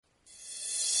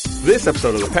This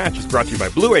episode of The Patch is brought to you by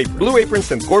Blue Apron. Blue Apron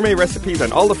sends gourmet recipes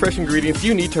and all the fresh ingredients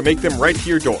you need to make them right to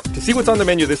your door. To see what's on the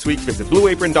menu this week, visit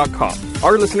blueapron.com.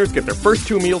 Our listeners get their first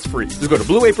 2 meals free. Just go to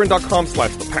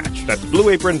blueapron.com/thepatch. That's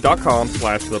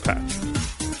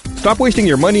blueapron.com/thepatch. Stop wasting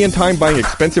your money and time buying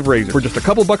expensive razors. For just a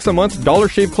couple bucks a month,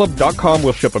 DollarShaveClub.com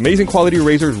will ship amazing quality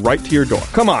razors right to your door.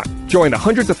 Come on, join the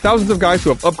hundreds of thousands of guys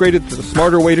who have upgraded to the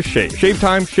smarter way to shave. Shave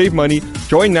time, shave money.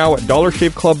 Join now at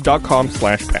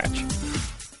DollarShaveClub.com/patch.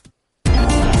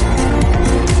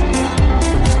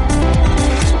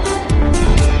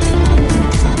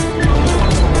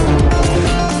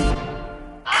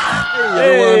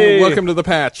 Welcome to The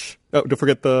Patch. Oh, don't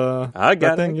forget the I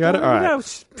got thing. it. You got it? All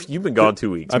right. You've been gone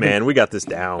 2 weeks, man. We got this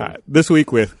down. All right. This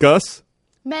week with Gus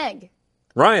Meg.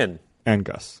 Ryan. and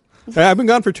Gus. I've been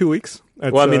gone for 2 weeks.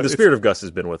 Well, I mean, the spirit of Gus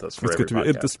has been with us for every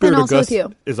podcast. The spirit And of also Gus with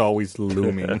you. is always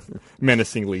looming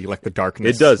menacingly like the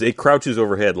darkness. It does. It crouches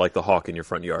overhead like the hawk in your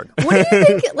front yard. What do you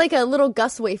think like a little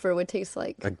Gus wafer would taste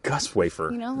like? A Gus wafer.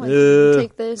 You know, like you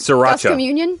take the Gus Sriracha.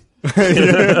 communion.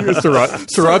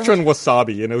 Sriracha and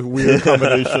wasabi in a weird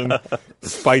combination.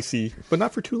 Spicy, but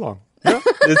not for too long.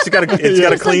 It's got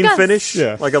a clean Gus. finish,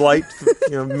 Yeah. like a light,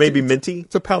 maybe minty.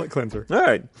 It's a palate cleanser. All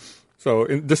right. So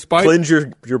despite Cleanse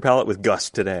your palate with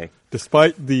Gus today.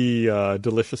 Despite the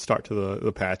delicious start to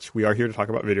the patch, we are here to talk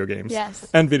about video games Yes.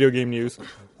 and video game news,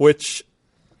 which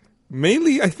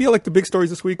mainly I feel like the big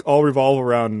stories this week all revolve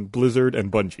around Blizzard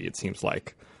and Bungie, it seems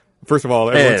like. First of all,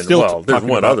 everyone's And, still well, there's talking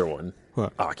one about, other one.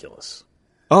 What? Oculus.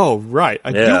 Oh, right.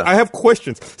 I have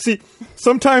questions. See,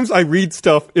 sometimes I read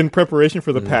stuff in preparation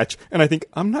for the patch, and I think,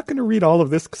 I'm not going to read all of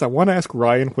this because I want to ask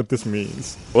Ryan what this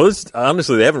means. Well,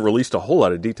 honestly, they haven't released a whole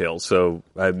lot of details. So,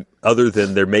 other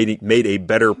than they're made a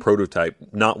better prototype,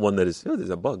 not one that is there's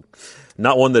a bug,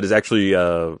 not one that is actually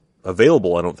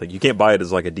available. I don't think you can't buy it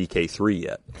as like a DK3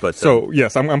 yet. But So,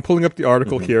 yes, I'm pulling up the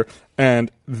article here,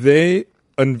 and they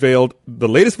unveiled the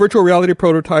latest virtual reality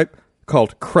prototype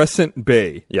called Crescent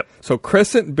Bay. Yep. So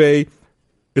Crescent Bay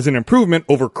is an improvement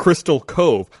over Crystal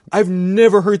Cove. I've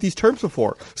never heard these terms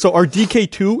before. So our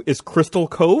DK2 is Crystal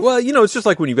Cove? well, it's just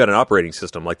like when you've got an operating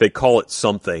system, like they call it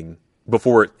something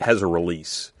before it has a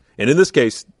release. And in this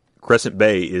case, Crescent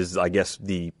Bay is, I guess,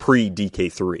 the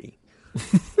pre-DK3.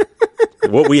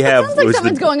 What we have Sounds like was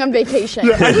someone's going on vacation.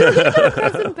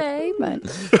 Crescent Bay, but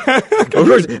Of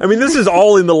course, I mean, this is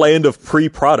all in the land of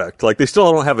pre-product. Like, they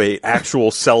still don't have a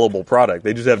actual sellable product.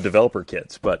 They just have developer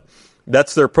kits. But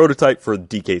that's their prototype for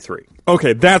DK3.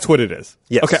 Okay, that's what it is.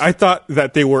 Yes. Okay, I thought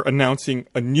that they were announcing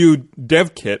a new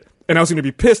dev kit, and I was going to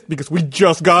be pissed because we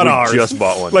just got ours. We just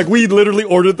bought one. Like, we literally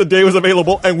ordered the day it was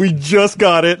available, and we just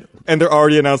got it, and they're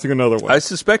already announcing another one. I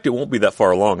suspect it won't be that far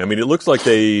along. I mean, it looks like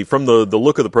from the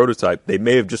look of the prototype, they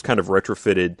may have just kind of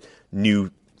retrofitted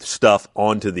new stuff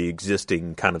onto the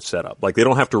existing kind of setup. Like, they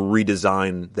don't have to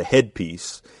redesign the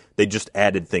headpiece. They just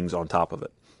added things on top of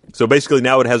it. So basically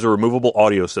now it has a removable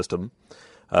audio system,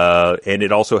 and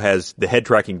it also has the head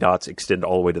tracking dots extend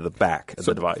all the way to the back of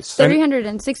the device.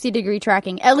 360-degree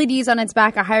tracking, LEDs on its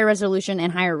back, a higher resolution,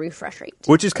 and higher refresh rate.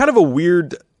 Which is kind of a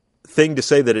weird thing to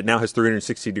say that it now has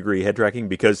 360-degree head tracking,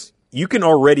 because you can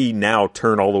already now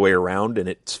turn all the way around and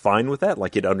it's fine with that.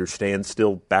 Like, it understands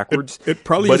still backwards. It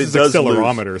probably but uses it does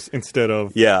accelerometers instead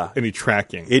of Yeah. any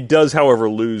tracking. It does, however,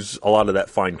 lose a lot of that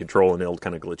fine control, and it'll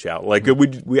kind of glitch out. Like,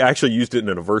 we actually used it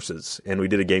in a Versus, and we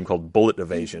did a game called Bullet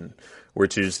Evasion,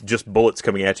 which is just bullets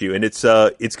coming at you, and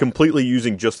it's completely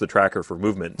using just the tracker for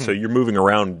movement. So you're moving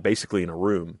around basically in a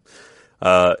room,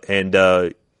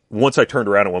 and once I turned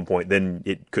around at one point, then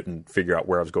it couldn't figure out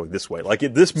where I was going this way. Like,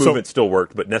 this movement still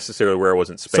worked, but necessarily where I was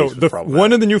in space So was problematic.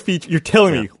 one of the new features, you're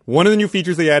telling me, one of the new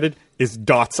features they added is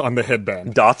dots on the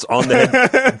headband. Dots on the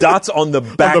head, dots on the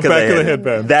back, On the back of of the the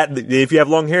headband. That, if you have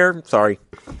long hair, sorry.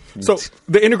 So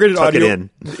the integrated Tuck it audio in.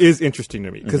 is interesting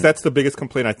to me because that's the biggest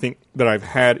complaint I think that I've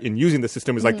had in using the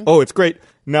system is like, oh, it's great.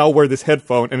 Now wear this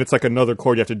headphone and it's like another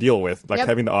cord you have to deal with. Like Yep.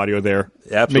 having the audio there.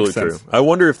 Absolutely makes sense. true. I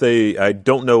wonder if I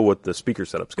don't know what the speaker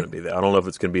setup's going to be there. I don't know if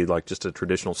it's going to be like just a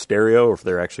traditional stereo or if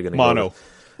they're actually going to Mono.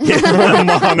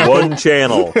 one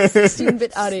channel.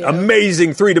 16-bit audio.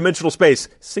 Amazing 3-dimensional space.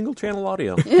 Single channel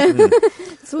audio.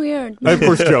 It's weird. I of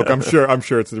course joke. I'm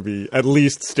sure it's to be at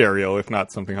least stereo, if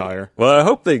not something higher. Well, I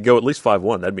hope they go at least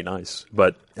 5.1. That'd be nice.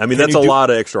 But I mean, Can that's you a do- lot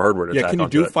of extra hardware to Yeah, tack can you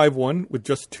onto do it. 5.1 with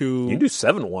just two? You can do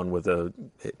 7.1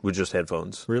 with just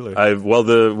headphones. Really?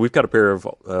 We've got a pair of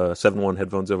 7.1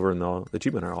 headphones over in the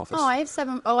achievement in our office. Oh, I have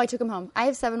 7. Oh, I took them home. I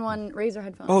have 7.1 Razer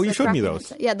headphones. Oh, you The showed me Craftsman those.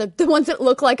 headset. Yeah, the ones that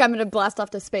look like I'm going to blast off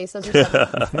to space. Those are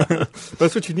 7.1.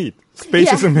 That's what you need. Space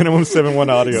Yeah. is a minimum 7.1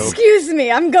 audio. Excuse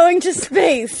me, I'm going to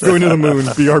space. Going to the moon,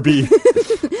 BRB.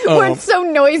 Where it's so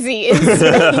noisy in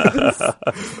space.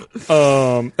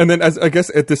 And then, I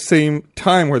guess at the same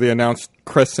time where they announced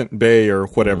Crescent Bay or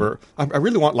whatever, I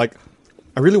really want like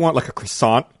a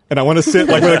croissant, and I want to sit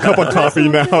like with a cup of coffee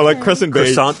now, like Crescent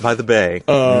Bay. Croissant by the bay.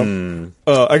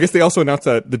 I guess they also announced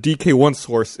that the DK1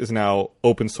 source is now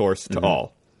open source to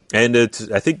all. And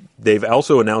I think they've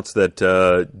also announced that.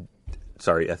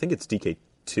 I think it's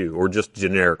DK2 or just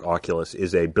generic Oculus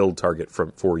is a build target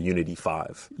for Unity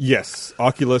 5. Yes,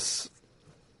 Oculus.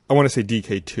 I want to say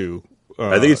DK2.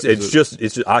 I think it's just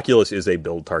Oculus is a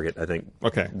build target. I think.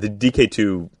 Okay. The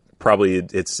DK2 probably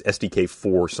it's SDK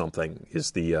 4 something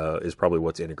is probably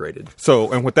what's integrated.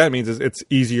 So, and what that means is it's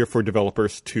easier for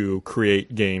developers to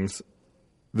create games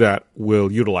that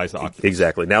will utilize the Oculus.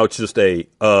 Exactly. Now it's just a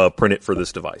print it for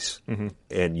this device,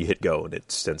 and you hit go, and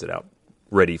it sends it out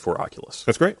ready for Oculus.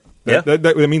 That's great. Yeah.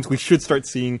 That means we should start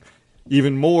seeing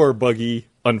even more buggy,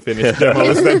 unfinished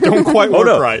demos that don't quite work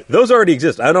right. Those already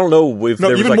exist. I don't know if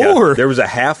there was even more. There was a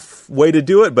half way to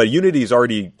do it, but Unity is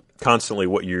already constantly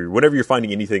whenever you're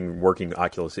finding anything working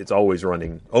Oculus, it's almost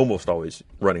always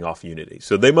running off Unity.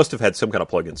 So they must have had some kind of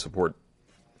plugin support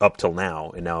up till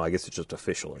now, and now I guess it's just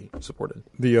officially supported.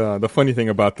 The funny thing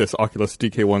about this Oculus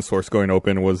DK1 source going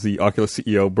open was the Oculus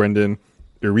CEO Brendan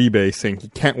Uribe saying he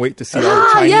can't wait to see all the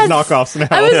Chinese knockoffs now.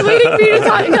 I was waiting for you to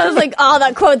talk, because I was like, oh,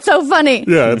 that quote's so funny.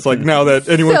 Yeah, it's like now that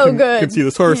anyone So can see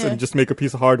the source and just make a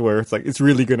piece of hardware, it's like it's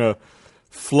really gonna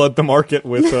flood the market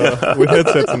with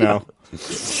headsets now.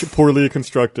 Poorly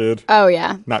constructed. Oh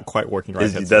yeah, not quite working right.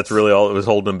 Headsets. That's really all that was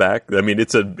holding them back. I mean,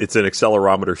 it's an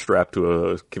accelerometer strapped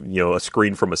to a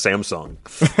screen from a Samsung,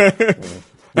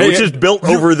 which is built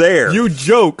over there. You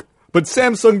joke. But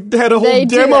Samsung had a whole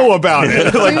demo about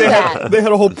it. They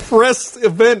had a whole press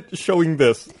event showing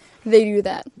this. They do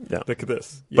that. Yeah. Look at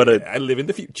this. But I live in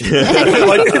the future.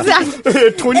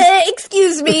 Exactly.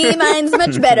 Excuse me, mine's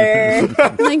much better.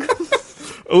 Like,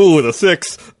 oh, the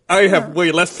 6. I have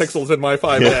way less pixels than my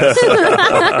 5S.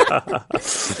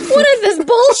 what is this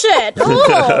bullshit?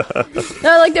 Oh,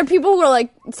 there are people who are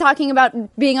like talking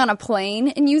about being on a plane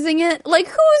and using it. Like,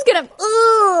 who's gonna?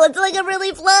 Ooh, it's like I'm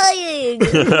really flying.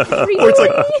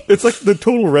 It's like the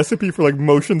total recipe for like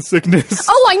motion sickness.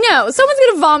 Oh, I know. Someone's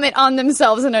gonna vomit on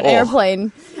themselves in an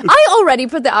airplane. I already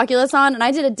put the Oculus on, and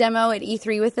I did a demo at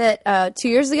E3 with it 2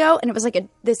 years ago, and it was like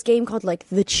this game called like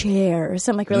The Chair, or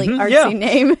some like really artsy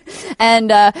name.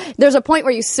 And there's a point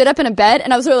where you sit up in a bed,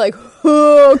 and I was sort of like,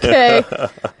 okay.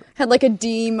 Had like a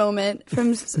D moment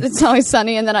from It's Always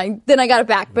Sunny, and then I got it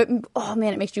back. But oh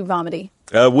man, it makes you vomity.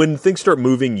 When things start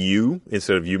moving you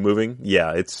instead of you moving,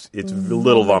 yeah, it's a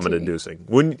little vomit inducing.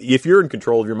 If you're in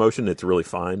control of your motion, it's really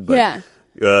fine. But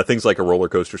things like a roller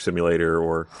coaster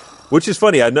simulator, which is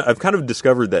funny. I've kind of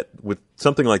discovered that with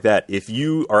something like that, if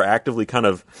you are actively kind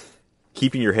of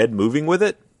keeping your head moving with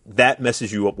it, that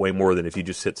messes you up way more than if you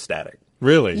just sit static.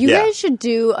 Really? You guys should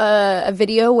do a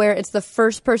video where it's the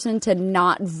first person to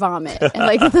not vomit. And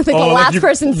like the last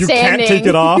person standing. You can't take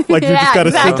it off? Like you just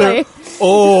gotta sit there?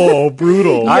 Oh,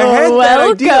 brutal. I had welcome. that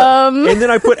idea. And then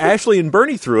I put Ashley and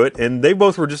Bernie through it, and they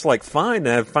both were just like, fine.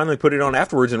 And I finally put it on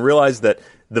afterwards and realized that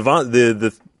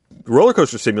the roller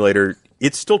coaster simulator,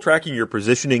 it's still tracking your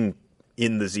positioning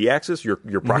in the Z-axis, your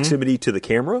proximity to the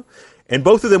camera. And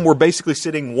both of them were basically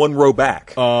sitting one row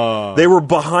back. They were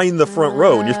behind the front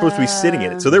row, and you're supposed to be sitting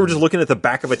in it. So they were just looking at the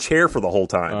back of a chair for the whole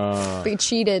time. They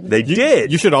cheated. They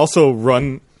did. You should also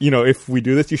run, if we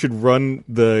do this, you should run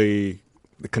the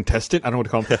contestant, I don't know what to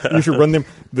call them. You should run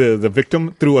the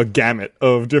victim through a gamut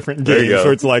of different games.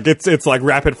 So it's like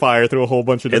rapid fire through a whole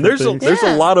bunch of different things. There's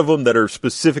a lot of them that are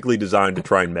specifically designed to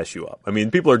try and mess you up. I mean,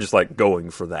 people are just like going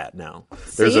for that now.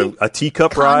 There's a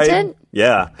teacup ride.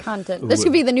 Yeah. Content. This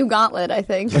could be the new gauntlet, I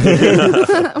think.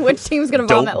 Which team's going to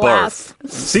vomit last?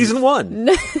 Season 1.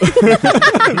 I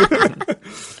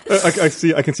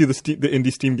can see the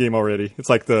indie Steam game already. It's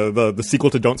like the sequel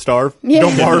to Don't Starve. Yeah.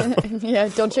 Don't barf. Yeah,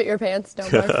 don't shit your pants. Don't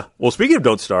barf. Well, speaking of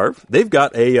Don't Starve, they've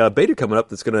got a beta coming up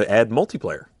that's going to add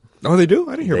multiplayer. Oh, they do?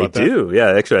 I didn't hear about that. They do,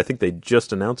 yeah. Actually, I think they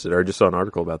just announced it, or I just saw an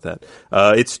article about that.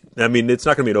 It's not going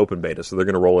to be an open beta, so they're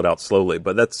going to roll it out slowly.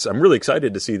 But I'm really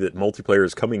excited to see that multiplayer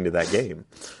is coming to that game.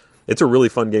 It's a really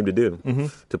fun game to do,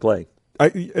 to play.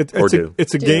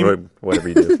 It's a game. Or whatever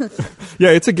you do. Yeah,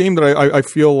 it's a game that I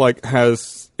feel like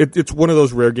has... It's one of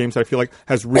those rare games I feel like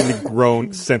has really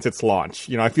grown since its launch.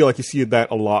 I feel like you see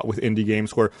that a lot with indie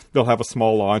games where they'll have a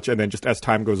small launch, and then just as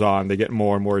time goes on, they get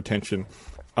more and more attention.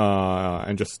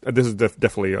 And this is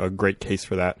definitely a great case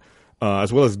for that.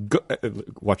 as well as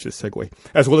watch this segue,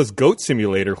 as well as Goat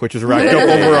Simulator, which has racked up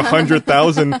over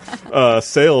 100,000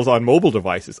 sales on mobile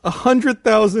devices.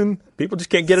 100,000. People just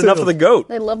can't get enough of the goat.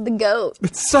 They love the goat.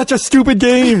 It's such a stupid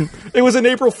game. It was an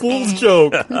April Fool's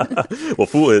joke.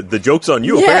 Well, the joke's on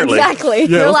you, apparently. Exactly.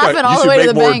 Yeah, You're laughing all You the should way to make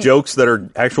the more bank. jokes that are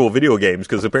actual video games,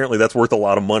 because apparently that's worth a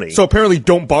lot of money. So apparently,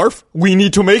 don't barf. We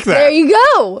need to make that. There you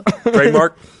go.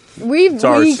 Trademark? We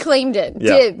ours. claimed it.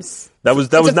 Yeah. Dibs. That was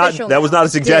official not now. a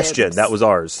suggestion. Dibs. That was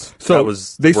ours. So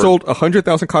we're- sold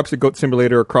 100,000 copies of Goat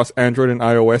Simulator across Android and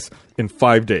iOS in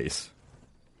 5 days.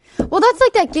 Well, that's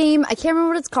like that game. I can't remember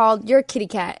what it's called. You're a kitty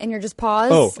cat, and you're just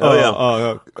paws.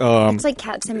 It's like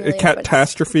Cat Simulator.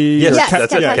 Catastrophe. Yes, Yes,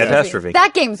 that's it. Catastrophe. Catastrophe.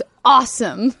 That game's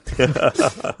awesome.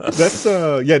 That's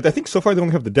I think so far they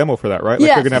only have the demo for that, right? Like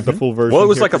Yeah. they're gonna have the full version. Well, it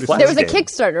was here like a pretty flash There was a game.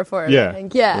 Kickstarter for it. Yeah. I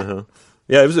think. Yeah.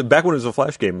 Yeah, it was back when it was a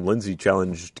Flash game. Lindsay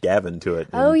challenged Gavin to it.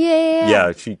 Oh, yeah.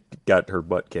 Yeah, she got her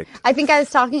butt kicked. I think I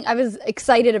was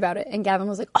excited about it, and Gavin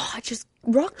was like, "Oh, I just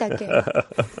rocked that game."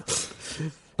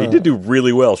 He did do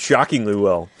really well, shockingly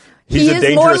well. He's He a is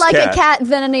dangerous more like a cat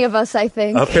than any of us, I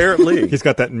think. Apparently. He's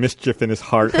got that mischief in his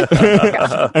heart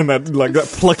and that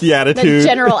plucky The attitude.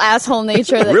 general asshole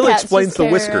nature that really cats explains just the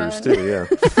carry whiskers, around. too, yeah.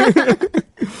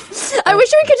 I wish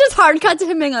we could just hard cut to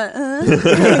him being like,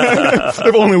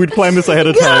 If only we'd planned this ahead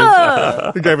of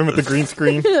time. We gave him at the green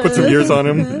screen, put some ears on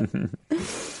him.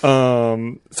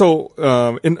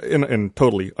 In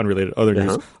totally unrelated other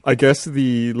news, I guess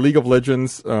the League of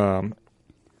Legends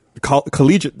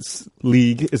Collegiate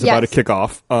League is about to Yes. kick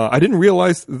off. I didn't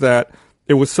realize that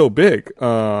it was so big.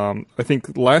 I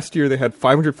think last year they had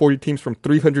 540 teams from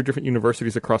 300 different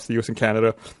universities across the U.S. and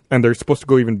Canada, and they're supposed to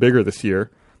go even bigger this year.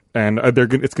 And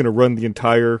it's going to run the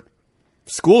entire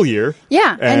school year.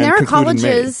 yeah, and there are conclude in May.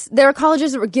 colleges. There are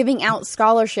colleges that were giving out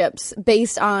scholarships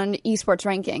based on esports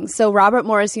rankings. So Robert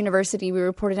Morris University, we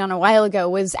reported on a while ago,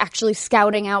 was actually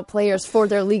scouting out players for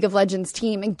their League of Legends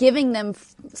team and giving them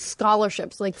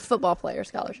scholarships, like football player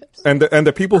scholarships. And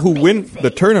the people who win the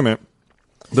tournament,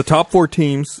 the top 4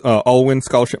 teams all win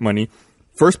scholarship money.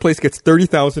 First place gets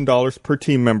 $30,000 per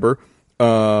team member.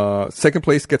 Second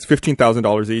place gets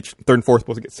 $15,000 each. Third and fourth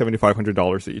place get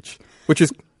 $7,500 each, which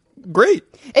is great.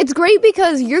 It's great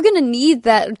because you're going to need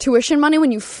that tuition money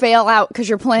when you fail out because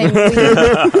you're playing League.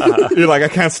 You're like, I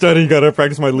can't study. Gotta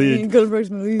practice my league.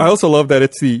 I also love that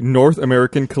it's the North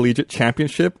American Collegiate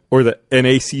Championship, or the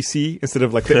NACC instead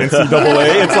of like the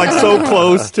NCAA. It's like so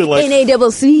close to like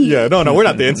NACC. Yeah, no, we're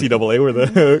not the NCAA. We're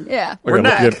the Yeah. We're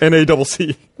NAC.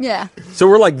 NACC. Yeah. So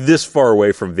we're like this far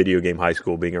away from video game high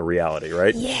school being a reality,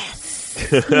 right?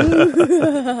 Yes.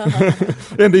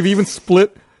 And they've even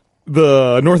split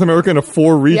the North America into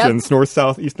 4 regions: North,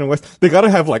 South, East, and West. They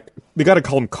gotta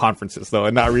call them conferences though,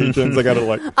 and not regions. They gotta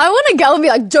like. I want to go and be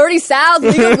like Dirty South,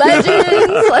 League of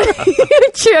Legends,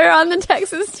 like cheer on the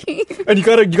Texas team. And you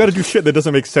gotta do shit that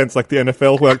doesn't make sense, like the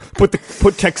NFL, who like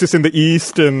put Texas in the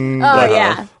East and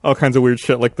all kinds of weird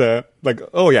shit like that. Like,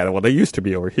 oh yeah, well they used to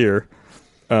be over here.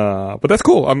 But that's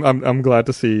cool. I'm glad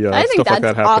to see I think stuff like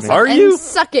that's that happening. awesome. Are and you?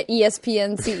 suck it,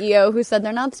 ESPN CEO who said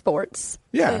they're not sports.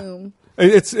 Yeah. Boom.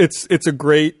 It's a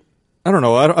great. I don't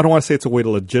know. I don't want to say it's a way to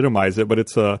legitimize it, but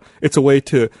it's a way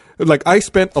to like. I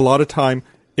spent a lot of time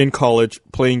in college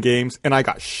playing games, and I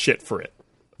got shit for it.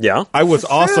 Yeah. I was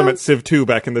awesome true. at Civ 2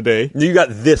 back in the day. You got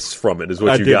this from it, is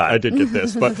what you got. I did get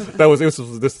this, but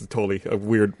this is totally a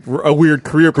weird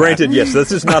career path. Granted, yes,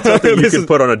 this is not something you This can is-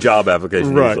 put on a job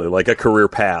application Right. usually, like a career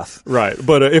path. Right.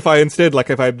 But if I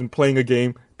had been playing a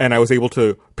game and I was able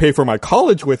to pay for my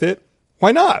college with it,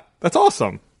 why not? That's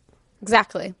awesome.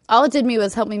 Exactly. All it did me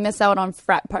was help me miss out on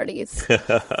frat parties.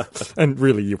 And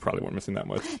really, you probably weren't missing that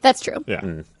much. That's true.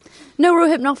 Yeah. No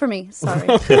Rohypnol for me. Sorry.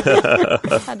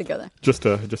 Had to go there. Just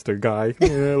a guy.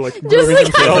 Yeah, like Just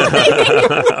ruining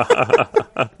the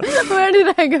himself. Where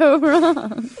did I go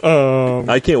wrong?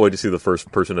 I can't wait to see the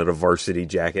first person at a varsity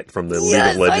jacket from the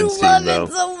Yes, League of Legends I love team, though.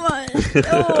 it so much.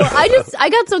 Oh, I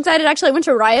got so excited. Actually, I went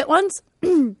to Riot once.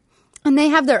 And they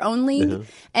have their own league,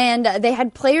 and they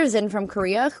had players in from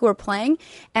Korea who were playing,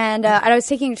 and I was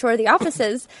taking a tour of the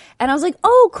offices, and I was like,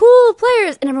 "Oh, cool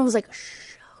players!" And everyone was like,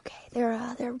 "Shh, okay,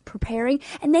 they're preparing,"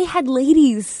 and they had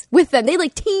ladies with them. They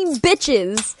like team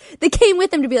bitches. They came with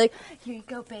them to be like, "Here you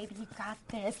go, baby, you got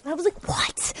this." And I was like,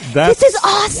 "What? This is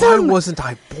awesome! Why wasn't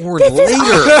I born This later?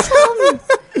 is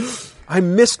awesome!" I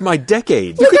missed my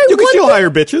decade. You could I still wonder- hire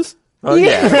bitches. Oh,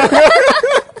 yeah.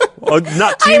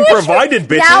 Not team provided,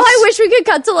 bitches. Now I wish we could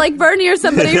cut to like Bernie or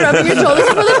somebody rubbing your shoulders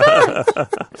for their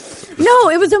back. No,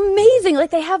 it was amazing.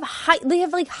 Like they have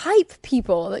like hype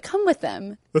people that come with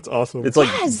them. That's awesome. It's like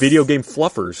video game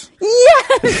fluffers.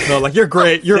 Yes. No, like, you're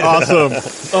great. You're awesome.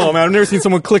 Oh, man, I've never seen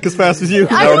someone click as fast as you.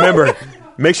 Now remember,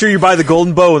 make sure you buy the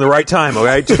golden bow in the right time,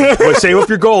 okay? Just save up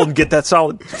your gold and get that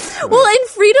solid. Well, in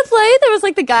Free to Play, there was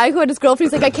like the guy who had his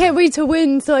girlfriend. He's like, I can't wait to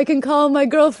win so I can call my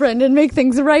girlfriend and make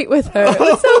things right with her. It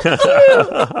was so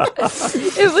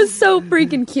cute. It was so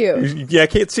freaking cute. Yeah, I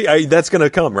can't see. That's going to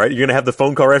come, right? You're going to have the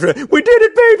phone call right after. We did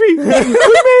it, baby! We made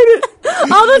it!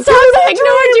 All the times I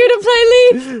ignored you to play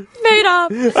Leaf paid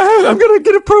off. I'm going to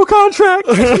get a pro contract.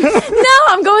 Now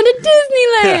I'm going to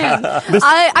Disneyland.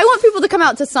 I want people to come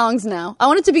out to songs now. I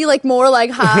want it to be like more like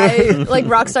high, like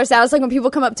rockstar status, like when people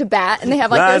come up to bat and they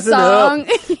have like their song.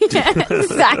 Yeah,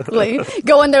 exactly.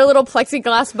 Go in their little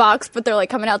plexiglass box, but they're like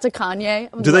coming out to Kanye.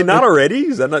 Do they not already?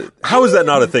 Is that not? How is that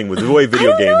not a thing with the way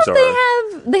video games are?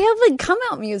 They have like come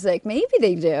out music. Maybe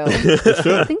they do.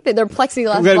 I think they're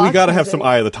plexiglass. We got to have some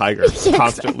Eye of the Tiger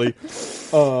constantly.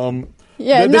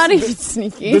 Yeah, not even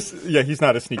sneaky. He's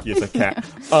not as sneaky as a cat.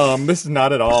 This is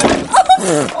not at all.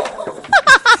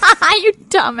 You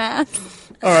dumbass.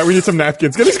 All right, we need some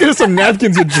napkins. Get us some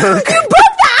napkins, you jerk. You broke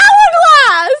the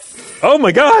hourglass! Oh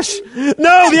my gosh!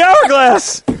 No, the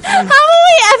hourglass! How will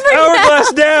we ever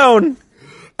Hourglass down!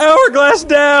 Hourglass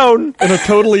down! And a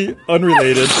totally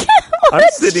unrelated. I'm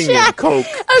sitting in Coke.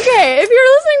 Okay, if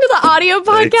you're listening to the audio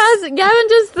podcast, Gavin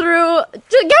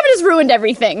just ruined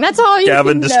everything. That's all you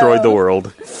Gavin can destroyed know. the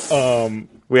world.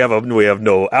 We have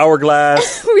no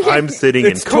hourglass. I'm sitting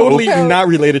in It's totally Coke. not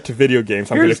related to video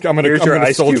games. I'm Here's gonna your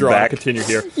Ice Cube soldier on and back. continue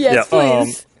here. Yes,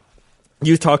 please.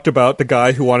 You talked about the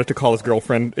guy who wanted to call his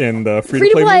girlfriend in the Free to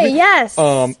Play, movie. yes.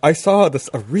 I saw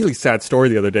a really sad story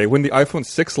the other day. When the iPhone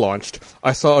 6 launched,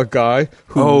 I saw a guy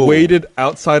who waited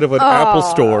outside of an Apple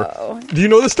store. Do you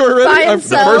know this story already? By The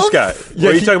himself? first guy. Yeah,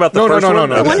 Are you talking about the first one?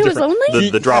 The one who was lonely?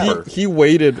 The dropper. He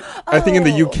waited, I think, in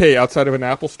the UK outside of an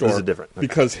Apple store. This is different. Okay.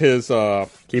 Because his he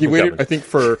him waited, coming. I think,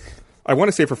 I want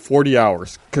to say for 40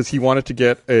 hours because he wanted to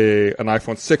get an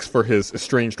iPhone 6 for his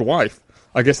estranged wife.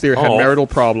 I guess they had marital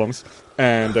problems,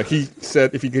 and he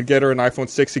said if he could get her an iPhone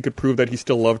 6, he could prove that he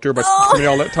still loved her by spending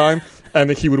all that time, and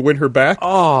that he would win her back.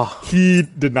 He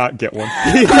did not get one.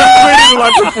 He waited in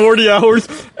line for 40 hours,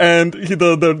 and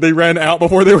they ran out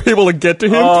before they were able to get to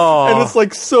him. And it's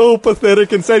like so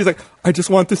pathetic and sad. He's like, I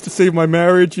just want this to save my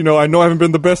marriage. You know, I haven't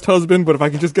been the best husband, but if I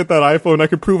can just get that iPhone, I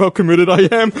can prove how committed I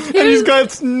am. And he's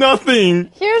got nothing.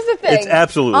 Here's the thing. It's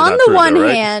absolutely on not the true, one though,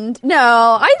 right? hand,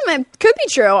 no, it could be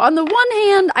true. On the one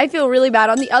hand, I feel really bad.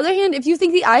 On the other hand, if you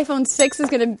think the iPhone 6 is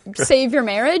going to save your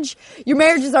marriage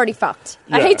is already fucked.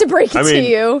 Yeah. I hate to break it to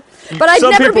you, but I'd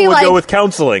Some never people be would like, go with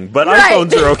counseling, but Right.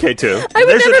 iPhones are okay too. I would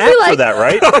There's an never be app for like, that,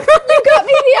 right? you got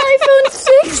me the iPhone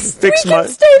 6. Fix we my- can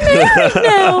stay married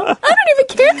now. I don't even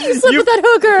care that you slept with that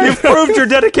hooker. You've proved your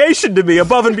dedication to me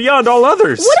above and beyond all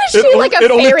others. What is she, like a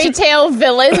it only fairy tale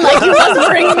villain? Like, you must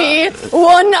bring me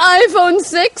one iPhone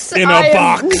 6 In a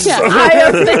box. I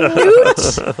am the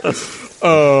newt.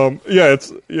 Yeah,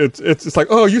 it's like,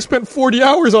 oh, you spent 40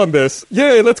 hours on this.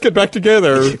 Yay, let's get back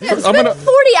together. Spend 40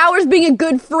 hours being a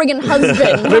good friggin'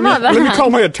 husband. Come on, let me man. call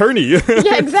my attorney. Yeah,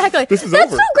 exactly. This is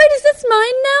That's over. so great. Is this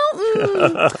mine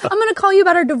now? I'm going to call you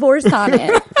about our divorce on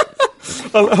it.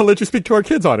 I'll let you speak to our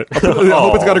kids on it. I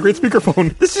hope it's got a great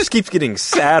speakerphone. This just keeps getting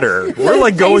sadder. We're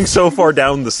like going so far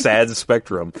down the sad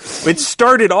spectrum. It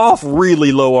started off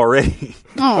really low already.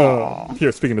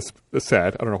 Here, speaking of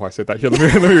sad, I don't know why I said that. Here, let me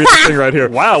read this thing right here.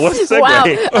 Wow, what a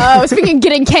segue. Wow. Speaking of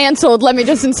getting canceled, let me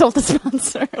just insult the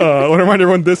sponsor. I want to remind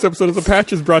everyone this episode of The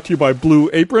Patch is brought to you by Blue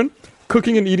Apron.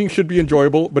 Cooking and eating should be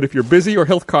enjoyable, but if you're busy or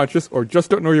health conscious or just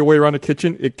don't know your way around a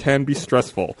kitchen, it can be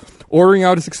stressful. Ordering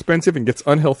out is expensive and gets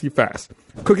unhealthy fast.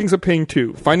 Cooking's a pain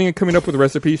too. Finding and coming up with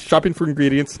recipes, shopping for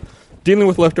ingredients, dealing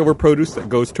with leftover produce that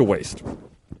goes to waste.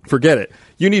 Forget it.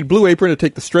 You need Blue Apron to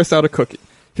take the stress out of cooking.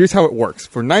 Here's how it works.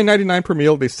 For $9.99 per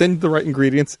meal, they send you the right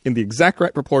ingredients in the exact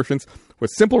right proportions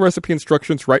with simple recipe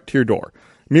instructions right to your door.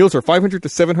 Meals are 500 to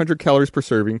 700 calories per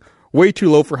serving, way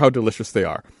too low for how delicious they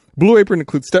are. Blue Apron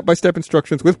includes step-by-step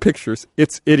instructions with pictures.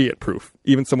 It's idiot-proof.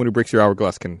 Even someone who breaks your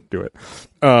hourglass can do it.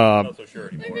 Not so sure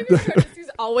anymore. He's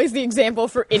always the example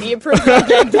for idiot-proof.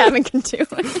 Gavin can do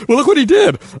it. Well, look what he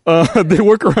did. They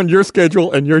work around your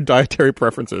schedule and your dietary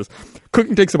preferences.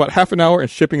 Cooking takes about half an hour, and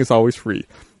shipping is always free.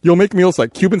 You'll make meals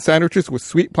like Cuban sandwiches with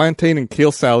sweet plantain and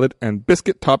kale salad and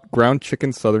biscuit-topped ground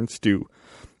chicken southern stew.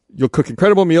 You'll cook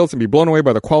incredible meals and be blown away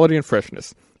by the quality and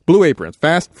freshness. Blue Apron's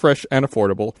fast, fresh, and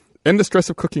affordable. End the stress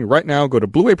of cooking right now. Go to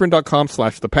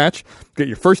blueapron.com/thepatch. Get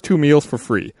your first 2 meals for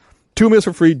free. 2 meals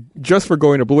for free just for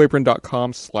going to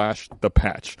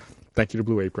blueapron.com/thepatch. Thank you to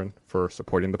Blue Apron for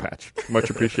supporting the patch. Much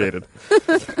appreciated.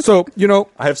 So,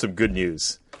 I have some good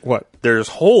news. What? There's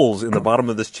holes in the bottom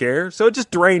of this chair, so it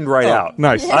just drained right out.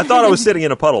 Nice. I thought I was sitting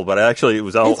in a puddle, but actually it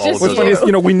was all just of What's those. funny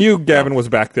is, we knew Gavin was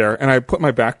back there, and I put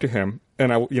my back to him,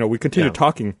 and we continued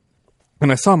talking,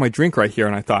 and I saw my drink right here,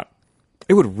 and I thought,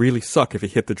 it would really suck if he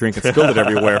hit the drink and spilled it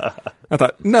everywhere. I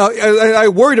thought, no, I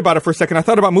worried about it for a second. I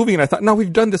thought about moving, and I thought, no,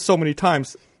 we've done this so many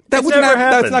times. That's not going to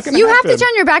happen. You have to turn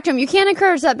your back to him. You can't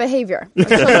encourage that behavior.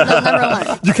 That's number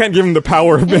one. You can't give him the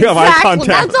power of eye contact.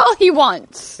 That's all he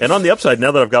wants. And on the upside,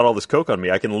 now that I've got all this Coke on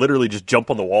me, I can literally just jump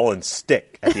on the wall and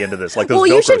stick at the end of this. Like those well,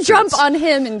 Velcro you should suits. jump on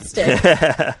him instead.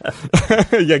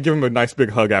 Yeah, give him a nice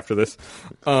big hug after this.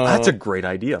 That's a great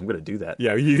idea. I'm going to do that.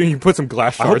 Yeah, you put some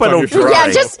glass shards hope I on don't your shirt. dry.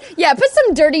 Put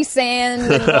some dirty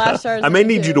sand and glass shards. I may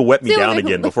need you to wet me See, down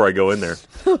again before I go in there.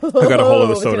 I got a hole of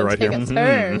the it's soda gonna right take here. a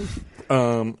turn.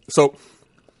 So,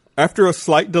 after a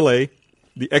slight delay,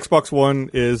 the Xbox One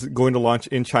is going to launch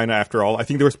in China after all. I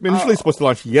think they were initially supposed to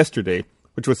launch yesterday,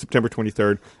 which was September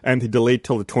 23rd, and they delayed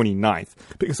till the 29th.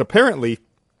 Because apparently,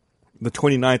 the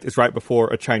 29th is right before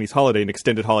a Chinese holiday, an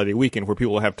extended holiday weekend where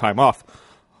people will have time off.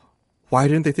 Why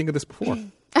didn't they think of this before?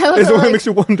 It's what makes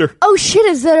you wonder. Oh shit!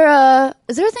 Is there a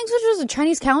thing such as a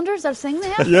Chinese calendar? Is that a thing they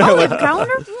have? Yeah, like a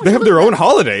calendar. They have their own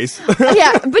holidays.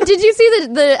 Yeah, but did you see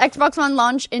the Xbox One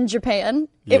launch in Japan?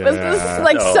 It was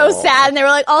so sad, and they were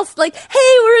like, all like,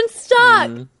 "Hey, we're in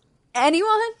stock."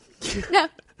 Anyone?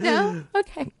 No.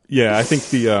 Okay. Yeah, I think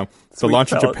the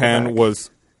launch in Japan was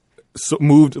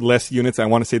moved less units, I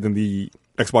want to say, than the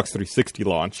Xbox 360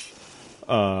 launch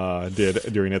did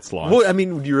during its launch. Well, I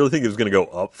mean, do you really think it was going to go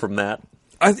up from that?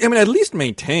 I mean, at least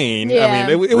maintain. Yeah.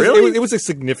 I mean, Really? it was a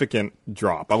significant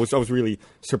drop. I was really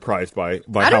surprised by I how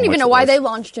don't much even know it why was. they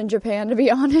launched in Japan, to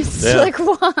be honest. Yeah. Like,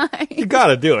 why? You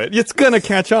gotta do it. It's gonna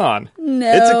catch on. No.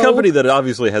 It's a company that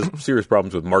obviously has serious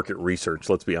problems with market research,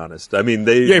 let's be honest. I mean,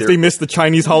 If they missed the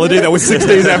Chinese holiday that was 6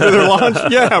 days after their launch,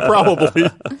 yeah, probably.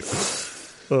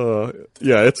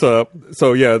 It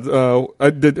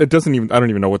doesn't even. I don't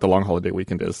even know what the long holiday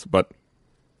weekend is, but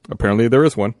apparently there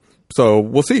is one. So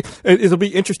we'll see. It'll be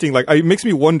interesting. Like, it makes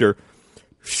me wonder: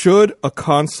 should a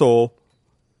console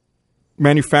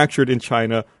manufactured in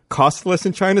China cost less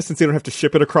in China since they don't have to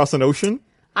ship it across an ocean?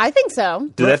 I think so.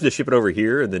 Do they have to ship it over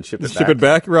here and then ship it back? Ship it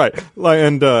back, right?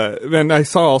 And I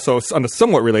saw also on a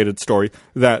somewhat related story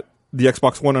that the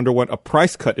Xbox One underwent a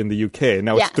price cut in the UK, and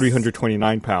now Yes. it's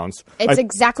 £329. It's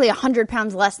exactly 100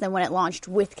 pounds less than when it launched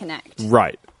with Kinect.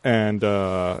 Right.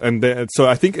 So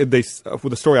I think they, with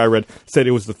the story I read, said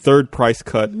it was the third price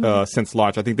cut since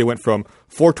launch. I think they went from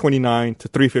 $429 to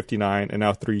 $359, and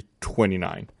now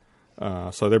 $329.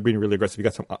 So they're being really aggressive. You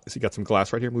got some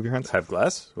glass right here. Move your hands. Have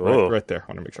glass? Oh. Right there. I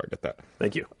want to make sure I get that.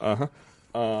 Thank you.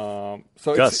 So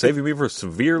God, saving me for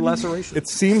severe laceration. it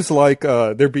seems like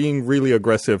they're being really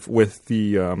aggressive with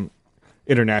the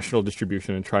international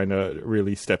distribution and trying to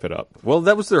really step it up. Well,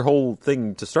 that was their whole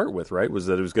thing to start with, right? Was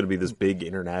that it was going to be this big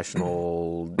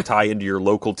international tie into your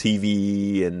local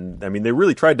TV, and I mean, they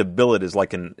really tried to bill it as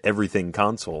like an everything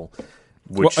console,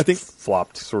 which I think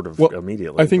flopped sort of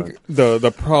immediately. I think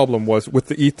the problem was with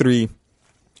the E3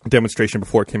 demonstration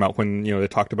before it came out, when they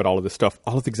talked about all of this stuff.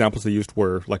 All of the examples they used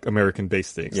were like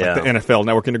American-based things, like the NFL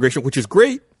network integration, which is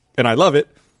great, and I love it.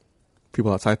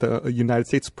 People outside the United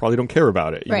States probably don't care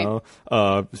about it. You know,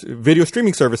 video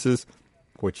streaming services,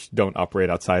 which don't operate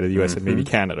outside of the U.S. and maybe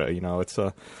Canada. It's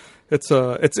a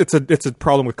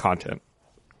problem with content.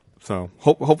 So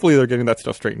hopefully they're getting that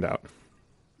stuff straightened out.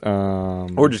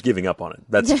 Or just giving up on it.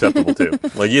 That's acceptable too.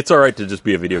 Like, it's all right to just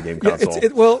be a video game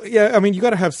console. I mean, you got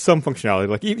to have some functionality.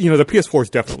 Like, the PS4 is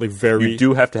definitely very. You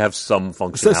do have to have some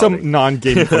functionality. Some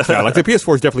non-gaming functionality. Like, the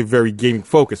PS4 is definitely very gaming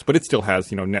focused, but it still has,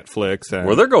 Netflix. And,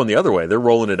 well, they're going the other way. They're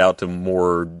rolling it out to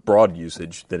more broad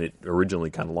usage than it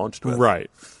originally kind of launched with. Right.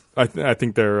 I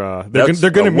think they're That's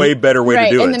going to a way better way to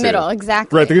do it. in the middle,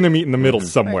 exactly. Right, they're going to meet in the middle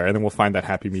somewhere, and then we'll find that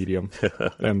happy medium,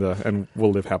 and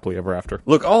we'll live happily ever after.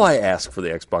 Look, all I ask for the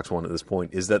Xbox One at this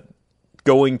point is that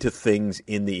going to things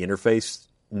in the interface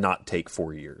not take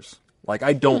 4 years. Like,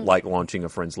 I don't like launching a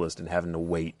friends list and having to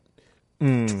wait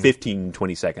 15,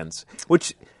 20 seconds,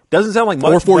 which doesn't sound like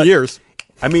much. Or 4 years.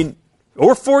 I mean,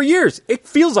 or 4 years. It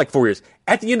feels like 4 years.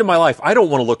 At the end of my life, I don't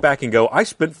want to look back and go, I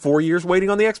spent 4 years waiting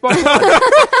on the Xbox One.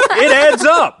 It adds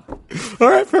up. All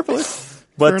right, fair play.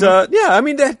 But, I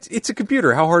mean, it's a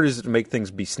computer. How hard is it to make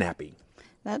things be snappy?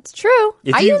 That's true.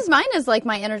 If I you- use mine as like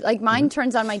my mine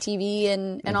turns on my TV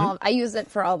and all. I use it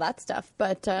for all that stuff.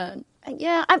 But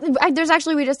Yeah, there's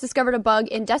actually, we just discovered a bug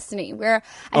in Destiny where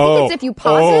I think it's if you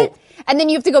pause it and then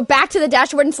you have to go back to the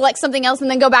dashboard and select something else and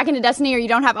then go back into Destiny or you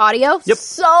don't have audio. Yep.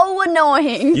 So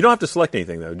annoying. You don't have to select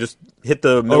anything, though. Just hit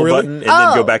the middle button and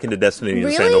then go back into Destiny and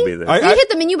the sound will be there. You hit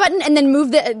the menu button and then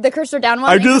move the cursor down one.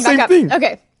 I do the same thing.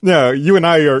 Okay. Yeah, you and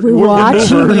I are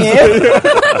watching it.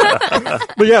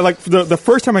 But yeah, like the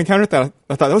first time I encountered that,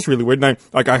 I thought that was really weird. And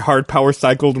I hard power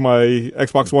cycled my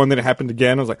Xbox One. Then it happened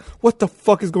again. I was like, "What the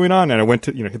fuck is going on?" And I went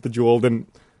to hit the jewel. Then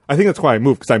I think that's why I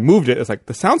moved, because I moved it. It's like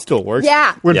the sound still works.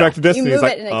 Yeah. Went back to Destiny. You move it's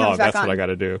like, it and it comes back that's on. what I got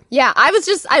to do. Yeah, I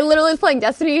literally was playing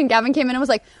Destiny and Gavin came in and was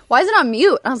like, "Why is it on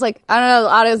mute?" And I was like, "I don't know, the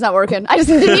audio's not working." I just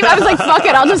didn't even, I was like, "Fuck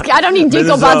it, I don't need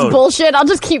Dinklebot's bullshit. I'll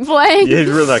just keep playing." Yeah, he's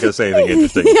really not going to say anything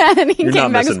interesting. Yeah, and he You're came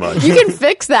not back. missing much. You can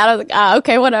fix that. I was like,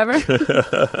 okay, whatever.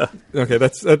 Okay,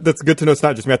 that's good to know. It's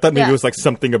not just me. I thought maybe Yeah. it was like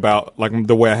something about like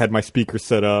the way I had my speaker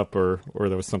set up, or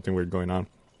there was something weird going on.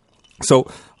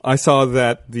 So I saw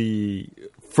that the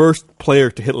first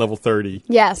player to hit level 30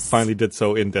 finally did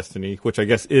so in Destiny, which I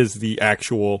guess is the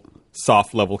actual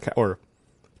soft level cap, or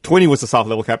 20 was the soft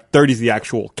level cap, 30 is the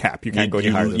actual cap. You can't go any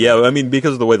higher than that. I mean,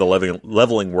 because of the way the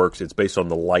leveling works, it's based on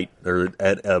the light, or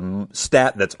at a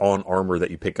stat that's on armor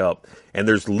that you pick up, and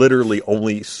there's literally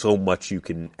only so much you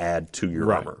can add to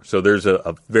your armor. So there's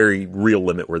a very real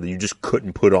limit where you just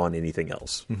couldn't put on anything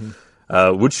else.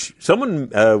 Mm-hmm. Which someone,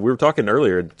 we were talking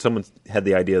earlier, someone had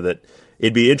the idea that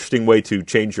it'd be an interesting way to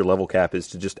change your level cap is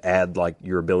to just add like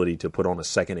your ability to put on a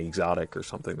second exotic or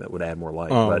something that would add more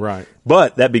light.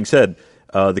 But that being said,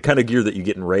 the kind of gear that you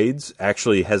get in raids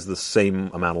actually has the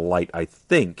same amount of light, I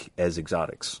think, as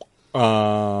exotics.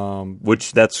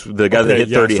 Which that's the guy that hit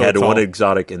 30 had one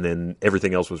exotic, and then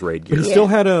everything else was raid gear. But he still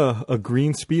had a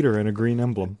green speeder and a green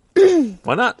emblem.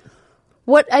 Why not?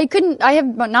 I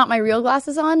have not my real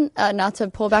glasses on, not to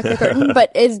pull back the curtain,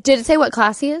 but did it say what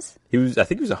class he is? I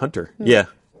think he was a hunter. Yeah.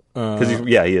 Because he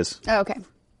is. Oh, okay. Yeah,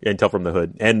 you can tell from the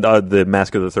hood. And the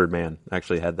Mask of the Third Man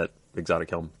actually had that exotic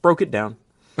helm. Broke it down.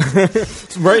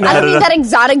 Right now, I don't need that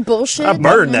exotic bullshit. I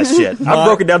burned that shit. I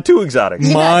broke it down 2 exotics.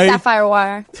 Sapphire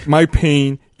wire. My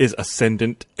pain is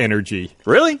ascendant energy.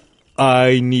 Really?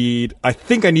 I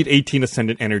think I need 18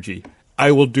 ascendant energy.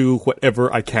 I will do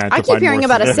whatever I can to find more. I keep hearing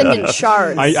about ascendant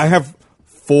shards. I have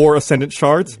 4 ascendant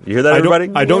shards. You hear that, everybody?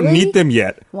 I don't need them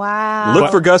yet. Wow. Look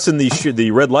for Gus in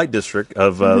the red light district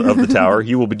of the tower.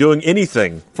 He will be doing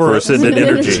anything for ascendant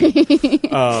energy.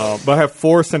 But I have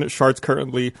 4 ascendant shards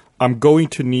currently. I'm going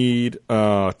to need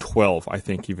 12, I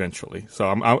think, eventually.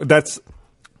 So that's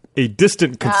a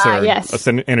distant concern. Yes.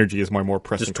 Ascendant energy is my more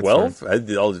pressing concern. Just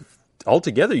 12?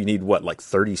 Altogether, you need what, like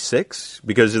 36?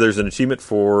 Because there's an achievement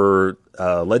for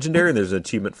legendary, and there's an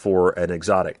achievement for an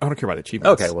exotic. I don't care about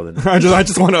achievements. Okay, well then, I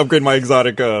just want to upgrade my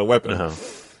exotic weapon.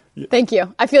 Uh-huh. Thank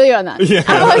you. I feel you on that. Yeah.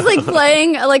 I was like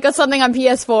playing like something on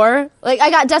PS4. Like I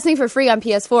got Destiny for free on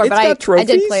PS4, but I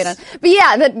did play it on. But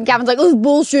yeah, then Gavin's like, "Oh,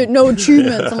 bullshit, no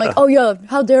achievements." I'm like, "Oh yeah,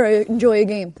 how dare I enjoy a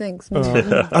game? Thanks."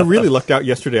 I really lucked out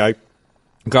yesterday. I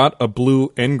got a blue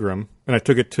engram and I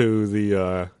took it to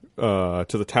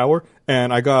the tower,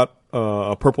 and I got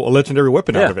a legendary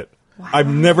weapon out of it. Wow. I've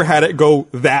never had it go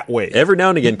that way. Every now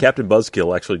and again, Captain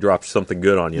Buzzkill actually drops something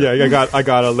good on you. Yeah, I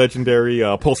got a legendary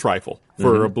pulse rifle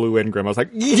for a blue engram. I was like,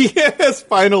 yes,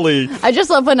 finally. I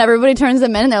just love when everybody turns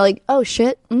them in and they're like, "Oh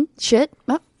shit, shit,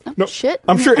 oh, no, shit."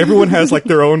 I'm sure everyone has like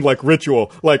their own like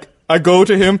ritual. Like I go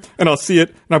to him and I'll see it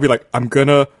and I'll be like, I'm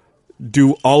gonna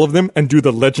do all of them and do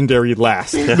the legendary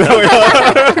last.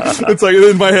 It's like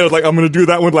in my head, like I'm gonna do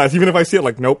that one last, even if I see it.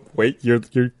 Like, nope, wait,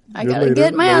 I gotta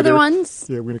get my other ones.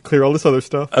 Yeah, we're gonna clear all this other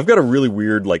stuff. I've got a really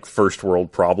weird like first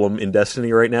world problem in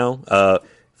Destiny right now.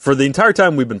 For the entire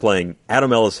time we've been playing,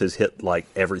 Adam Ellis has hit like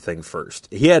everything first.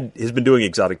 He's been doing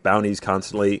exotic bounties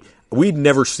constantly. We'd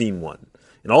never seen one.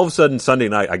 And all of a sudden, Sunday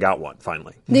night, I got one,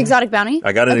 finally. The exotic bounty?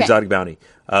 I got an exotic bounty.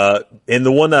 And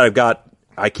the one that I've got,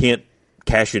 I can't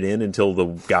cash it in until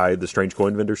the strange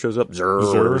coin vendor shows up. Zur, or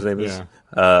whatever his name is.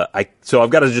 So I've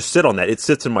got to just sit on that. It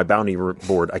sits in my bounty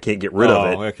board. I can't get rid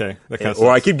of it. Okay. Or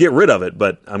I could get rid of it,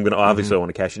 but I'm going to obviously want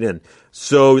to cash it in.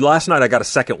 So last night, I got a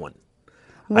second one.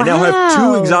 Wow. I now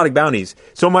have 2 exotic bounties.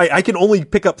 So I can only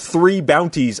pick up 3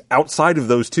 bounties outside of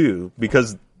those 2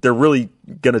 because they're really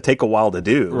going to take a while to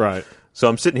do. Right. So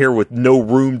I'm sitting here with no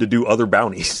room to do other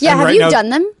bounties. Yeah, and have you done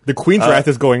them? The Queen's Wrath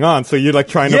is going on, so you're like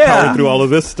trying to power through all of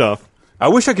this stuff. I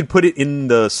wish I could put it in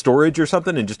the storage or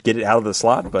something and just get it out of the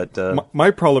slot, but...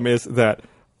 My problem is that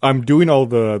I'm doing all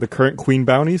the current Queen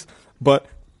bounties, but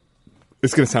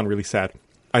it's going to sound really sad.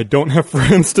 I don't have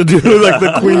friends to do like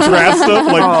the Queen's Wrath stuff.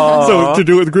 Like, so to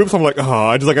do it with groups, I'm like,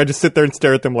 I just sit there and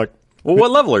stare at them like... Well,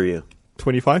 what level are you?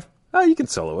 25. Oh, you can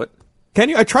solo it. Can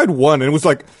you? I tried one, and it was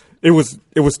like... it was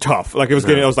tough. Like it was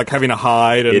getting, I was like having to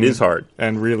hide. And, It is hard.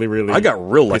 And really. I got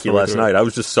real lucky pieced my way last through it. night. I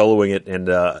was just soloing it, and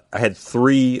I had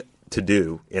 3 to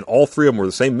do, and all 3 of them were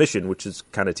the same mission, which is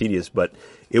kind of tedious. But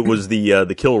it was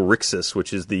the kill Rixus,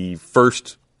 which is the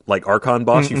first like Archon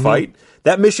boss you fight.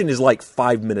 That mission is like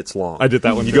 5 minutes long. I did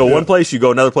that one You too, go yeah. one place, you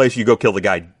go another place, you go kill the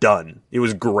guy. Done. It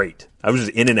was great. I was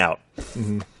just in and out,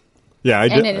 Yeah, I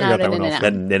did. in and I got out, that and one in and also.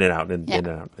 out. and in and out, and in and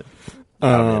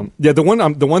out. Yeah,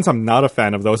 the ones I'm not a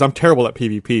fan of those. I'm terrible at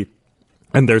PvP,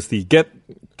 and there's the get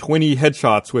 20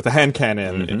 headshots with a hand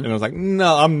cannon, and I was like,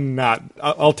 no, I'm not.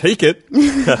 I'll take it.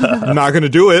 I'm not gonna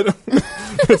do it.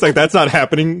 It's like that's not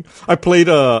happening. I played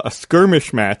a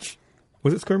skirmish match.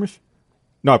 Was it skirmish?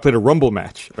 No, I played a rumble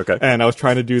match. Okay. And I was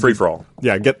trying to do Free for all.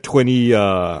 Yeah, get 20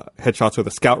 headshots with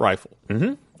a scout rifle,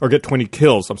 or get 20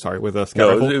 kills. I'm sorry, with a scout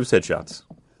No, rifle. it was headshots.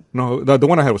 No, the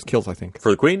one I had was kills, I think.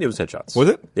 For the Queen, it was headshots. Was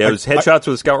it? Yeah, it was headshots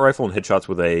with a scout rifle and headshots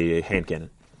with a hand cannon.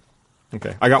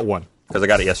 Okay, I got one. Because I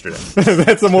got it yesterday.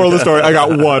 That's the moral of the story. I got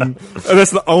one. And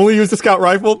that's the only use the scout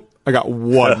rifle. I got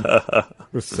one. It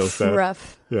was so sad.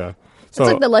 Rough. Yeah. It's So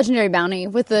like the legendary bounty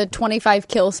with the 25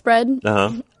 kill spread.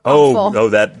 Uh-huh. Awful. Oh,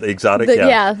 that exotic?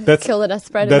 Yeah, That's- kill the death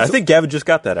spread. I think Gavin just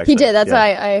got that, actually. He did. That's Yeah.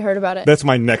 why I heard about it. that's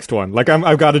my next one. Like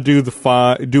I've got to do the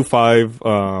five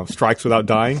strikes without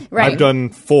dying. Right. I've done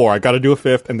 4. I got to do a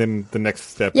 5th, and then the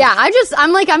next step. Yeah,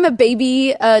 I'm a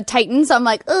baby Titan, so I'm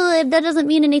like, oh, that doesn't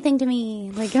mean anything to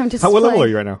me. Like I'm just. What level like- are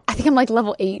you right now? I think I'm like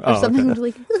level 8 or Oh, something. okay.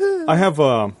 Like, I have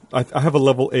I have a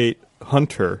level 8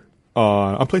 hunter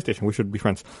on PlayStation. We should be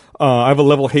friends. I have a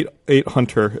level 8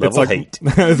 hunter. It's Level like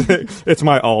it's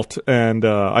my alt, and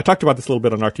I talked about this a little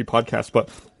bit on RT Podcast, but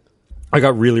I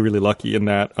got really lucky in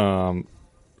that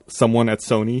someone at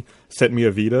Sony sent me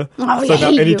a Vita. Oh, so yeah, now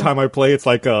you. anytime I play, it's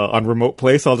like on remote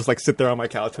play. So I'll just like sit there on my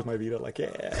couch with my Vita, like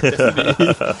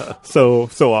Destiny.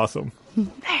 so awesome.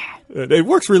 It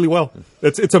works really well.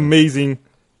 It's amazing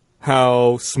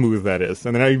how smooth that is.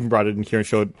 And then I even brought it in here and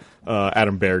showed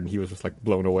Adam Baird, and he was just like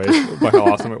blown away by how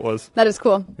awesome it was. that is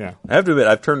cool. Yeah. I have to admit,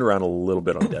 I've turned around a little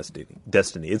bit on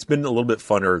Destiny. It's been a little bit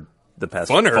funner the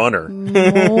past. Funner.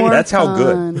 More That's how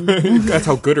fun. good. That's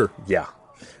how gooder. Yeah.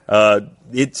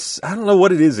 It's I don't know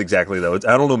what it is exactly though. I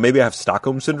don't know. Maybe I have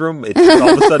Stockholm syndrome. It's all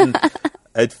of a sudden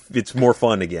it's more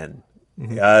fun again.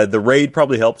 The raid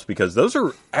probably helps because those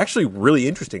are actually really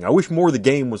interesting. I wish more of the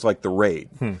game was like the raid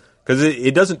because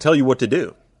it doesn't tell you what to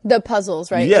do. The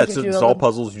puzzles, right? Yeah, Like, it's if you all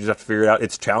puzzles. You just have to figure it out.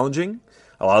 It's challenging.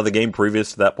 A lot of the game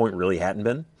previous to that point really hadn't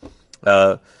been.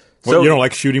 So You don't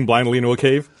like shooting blindly into a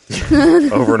cave?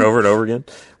 over and over and over again.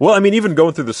 Well, I mean, even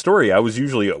going through the story, I was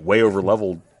usually way over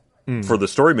leveled for the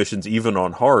story missions, even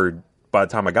on hard. By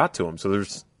the time I got to them, so there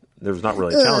was not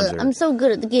really a challenge there. I'm so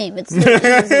good at the game. It's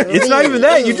It's not even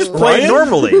that. You just play it Ryan?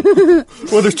 normally.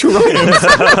 Well, there's 2 Ryans.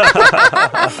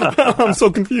 I'm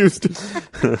so confused.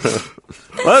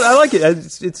 Well, I like it.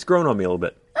 It's grown on me a little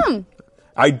bit.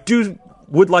 I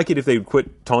would like it if they would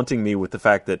quit taunting me with the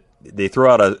fact that they throw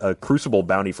out a Crucible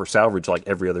bounty for salvage like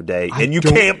every other day, and you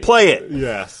don't- can't play it.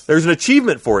 Yes. There's an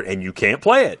achievement for it, and you can't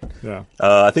play it. Yeah.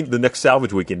 I think the next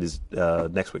salvage weekend is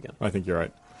next weekend. I think you're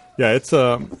right. Yeah, it's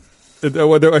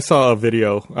I saw a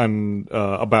video on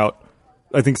about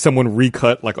I think someone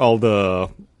recut like all the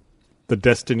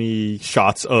Destiny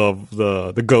shots of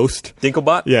the Ghost.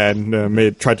 Dinklebot? Yeah,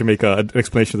 and tried to make an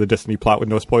explanation of the Destiny plot with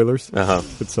no spoilers. Uh-huh.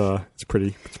 It's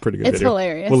pretty good. It's video.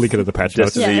 hilarious. We'll link it at the patch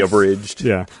notes. Destiny Yes. abridged.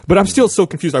 Yeah, but I'm still so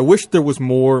confused. I wish there was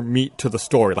more meat to the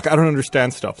story. Like I don't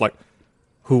understand stuff. Like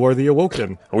who are the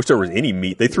Awoken? I wish there was any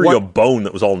meat. They threw What? you a bone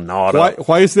that was all gnawed up.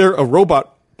 Why is there a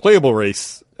robot playable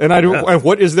race? And I don't. Yeah.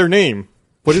 What is their name?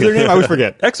 What is their name? I always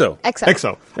forget. Exo.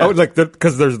 Exo. I would like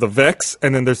because there's the Vex,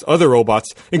 and then there's other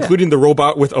robots, including the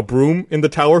robot with a broom in the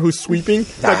tower who's sweeping.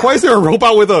 Like, why is there a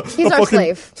robot with a He's a our fucking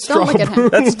slave. straw Don't look at broom?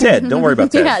 him. That's Ted. Don't worry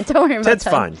about Ted. Yeah, don't worry about Ted's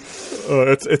Ted. fine.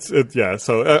 It's yeah.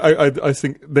 So I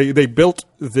think they built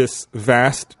this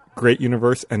vast, great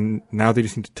universe, and now they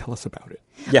just need to tell us about it.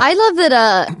 Yeah. I love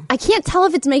that. I can't tell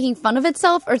if it's making fun of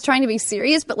itself or it's trying to be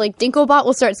serious. But like Dinklebot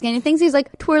will start scanning things. He's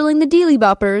like twirling the dealy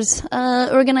boppers,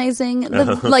 organizing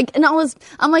the like. And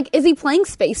I'm like, is he playing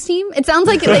Space Team? It sounds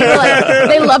like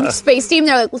they loved Space Team.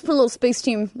 They're like, let's put a little Space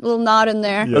Team, little nod in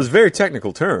there. Those very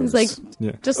technical terms. He's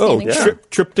like, just Oh, scanning. stuff.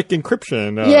 triptych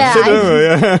encryption. Yeah,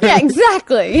 yeah. Yeah,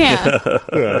 exactly. Yeah,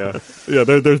 Yeah.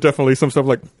 There's definitely some stuff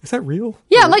like, is that real?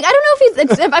 yeah. Like I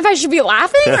don't know if I should be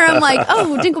laughing or I'm like,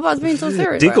 oh, Dinklebot's being so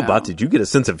serious. right now. Dinklebot, did you get a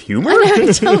sense of humor?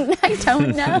 I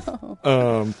don't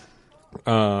know.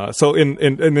 So and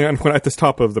then when at the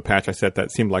top of the patch, I said that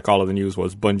it seemed like all of the news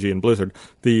was Bungie and Blizzard.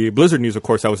 The Blizzard news, of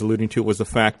course, I was alluding to was the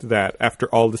fact that after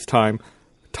all this time,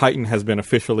 Titan has been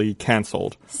officially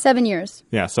canceled. 7 years.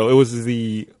 Yeah, so it was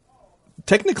the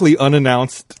technically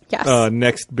unannounced Yes.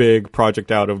 next big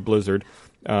project out of Blizzard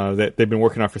that they've been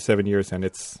working on for 7 years, and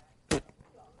it's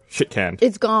shit canned.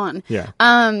 It's gone. Yeah.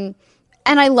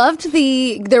 And I loved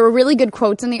there were really good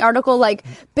quotes in the article. Like,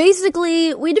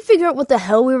 basically, we had to figure out what the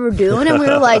hell we were doing, and we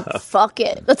were like, fuck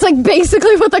it. That's like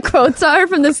basically what the quotes are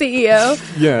from the CEO.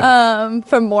 Yeah.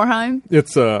 From Morheim.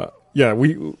 It's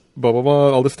we blah blah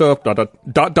blah, all this stuff,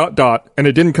 dot, and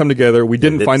it didn't come together. We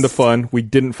didn't find the fun. We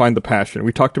didn't find the passion.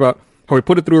 We talked about how we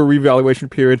put it through a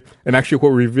reevaluation period, and actually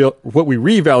what we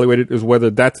reevaluated is whether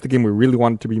that's the game we really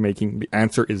wanted to be making. The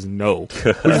answer is no. Which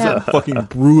is a fucking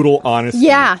brutal honesty.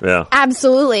 Yeah,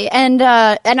 absolutely. And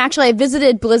actually, I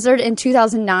visited Blizzard in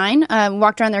 2009,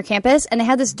 walked around their campus, and they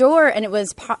had this door, and it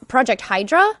was Project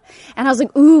Hydra. And I was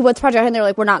like, ooh, what's Project Hydra? And they were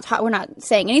like, we're not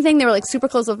saying anything. They were like super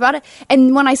close about it.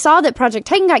 And when I saw that Project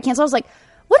Titan got canceled, I was like,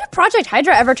 what did Project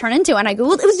Hydra ever turn into? And I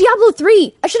Googled, it was Diablo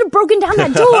 3. I should have broken down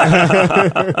that door.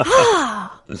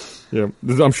 Yeah,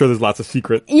 I'm sure there's lots of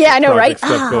secret I know, right?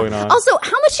 stuff going on. Also,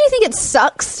 how much do you think it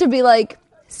sucks to be like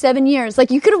 7 years?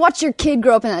 Like, you could have watched your kid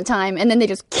grow up in that time, and then they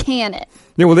just can it.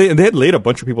 Yeah, well, they had laid a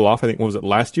bunch of people off. I think, what was it,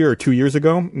 last year or 2 years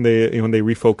ago? When they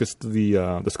refocused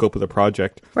the scope of the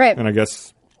project, right? And I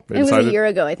guess it was a year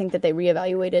ago, I think, that they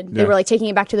reevaluated. They were like taking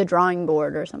it back to the drawing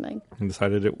board or something. And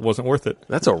decided it wasn't worth it.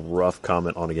 That's a rough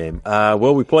comment on a game.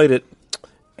 Well, we played it,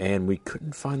 and we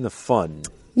couldn't find the fun.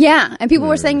 Yeah, and people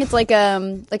were saying it's like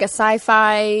a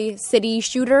sci-fi city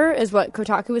shooter, is what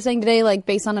Kotaku was saying today, like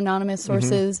based on anonymous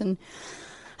sources. And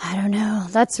I don't know.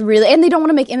 That's really... And they don't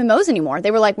want to make MMOs anymore.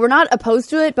 They were like, we're not opposed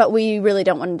to it, but we really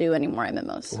don't want to do any more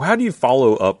MMOs. Well, how do you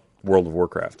follow up World of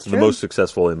Warcraft, the most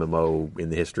successful MMO in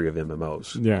the history of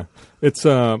MMOs? Yeah, it's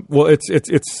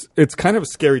it's kind of a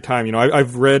scary time. You know,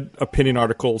 I've read opinion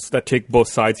articles that take both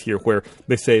sides here, where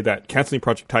they say that canceling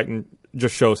Project Titan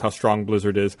just shows how strong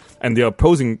Blizzard is, and the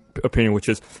opposing opinion, which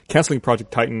is canceling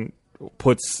Project Titan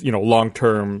puts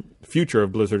long-term future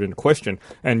of Blizzard into question.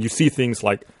 And you see things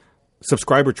like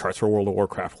subscriber charts for World of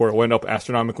Warcraft, where it went up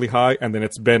astronomically high, and then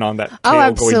it's been on that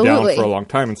tail going down for a long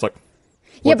time. And it's like,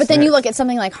 yeah, but then you look at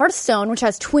something like Hearthstone, which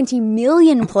has 20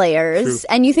 million players,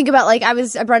 and you think about, like,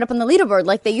 I brought up on the leaderboard,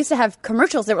 like, they used to have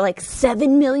commercials that were like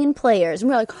 7 million players, and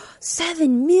we're like,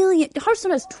 7 million?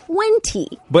 Hearthstone has 20.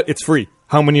 But it's free.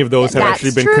 How many of those have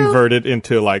actually been converted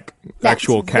into, like,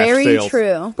 actual cash sales? Very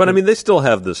true. But, I mean, they still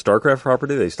have the StarCraft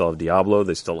property. They still have Diablo.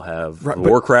 They still have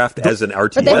Warcraft as an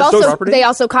RTS property. They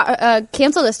also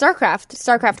canceled the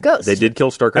StarCraft Ghost. They did kill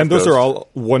StarCraft Ghost. And those are all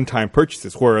one-time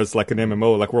purchases, whereas, like, an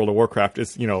MMO, like World of Warcraft,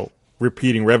 is,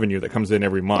 repeating revenue that comes in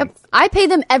every month. Yep. I pay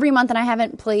them every month, and I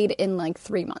haven't played in, like,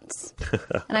 3 months.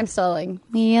 And I'm still like,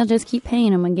 I'll just keep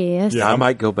paying them, I guess. Yeah, I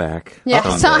might go back.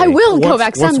 Yeah, so I will go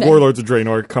back someday. Once Warlords of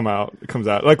Draenor comes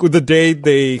out. Like, the day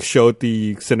they showed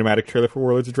the cinematic trailer for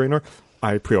Warlords of Draenor,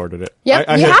 I pre-ordered it.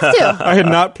 Yep, you have to. I had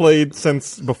not played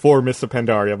since before Mists of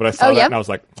Pandaria, but I saw that and I was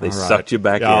like, they sucked you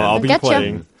back in. I'll be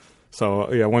playing.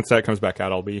 So, yeah, once that comes back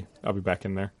out, I'll be back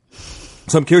in there.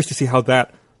 So I'm curious to see how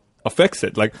that affects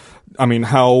it. Like, I mean,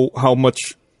 how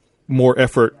much more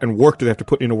effort and work do they have to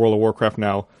put into World of Warcraft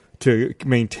now to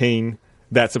maintain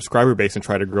that subscriber base and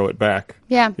try to grow it back?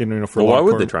 Yeah. For why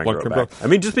would they try and grow it back? I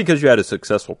mean, just because you had a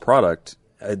successful product,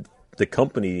 the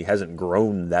company hasn't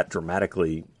grown that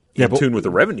dramatically in tune with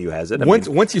the revenue, has it?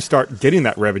 Once you start getting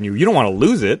that revenue, you don't want to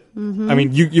lose it. Mm-hmm. I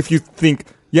mean, if you think,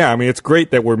 it's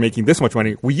great that we're making this much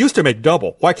money. We used to make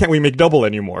double. Why can't we make double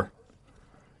anymore?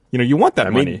 You want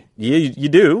that money. Yeah, you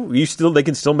do. They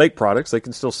can still make products. They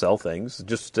can still sell things.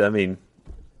 Just, I mean,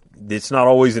 it's not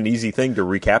always an easy thing to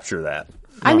recapture that.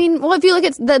 I mean, well, if you look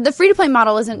at the free-to-play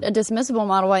model isn't a dismissible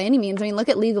model by any means. I mean, look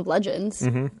at League of Legends.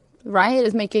 Mm-hmm.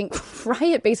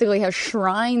 Riot basically has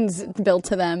shrines built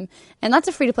to them, and that's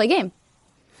a free-to-play game.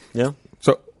 Yeah.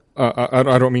 So, I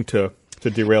don't mean to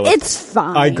derail it. It's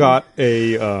fine. I got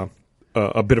a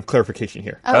bit of clarification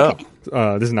here. Okay.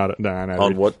 This is not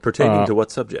on what pertaining to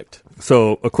what subject.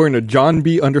 So, according to John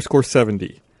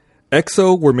B_70,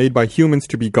 Exo were made by humans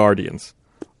to be guardians.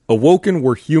 Awoken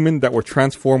were human that were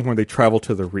transformed when they travel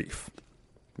to the reef,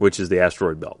 which is the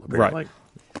asteroid belt. Apparently.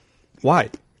 Right? Why?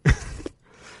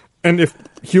 And if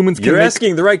humans can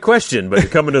asking the right question, but you're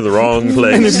coming to the wrong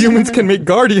place. And if humans can make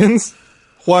guardians,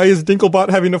 why is Dinklebot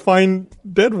having to find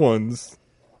dead ones?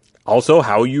 Also,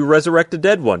 how you resurrect a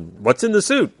dead one. What's in the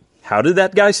suit? How did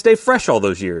that guy stay fresh all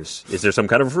those years? Is there some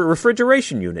kind of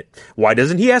refrigeration unit? Why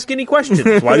doesn't he ask any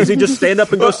questions? Why does he just stand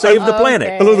up and go save the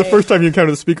planet? I love the first time you encounter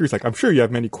the speaker, he's like, I'm sure you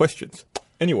have many questions.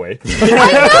 Anyway.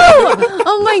 I know!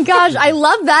 Oh my gosh, I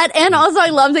love that. And also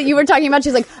I love that you were talking about,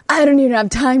 she's like, I don't even have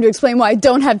time to explain why I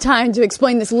don't have time to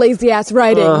explain this lazy-ass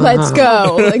writing. Let's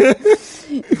go. Like,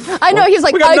 I know, he's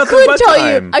like,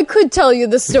 I could tell you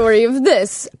the story of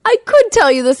this. I could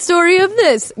tell you the story of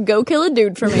this. Go kill a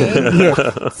dude for me.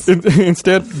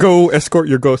 Instead, go escort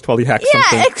your ghost while he hacks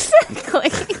something. Yeah,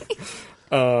 exactly.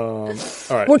 All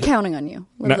right. We're counting on you.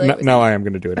 Now I am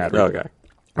going to do an ad. Okay.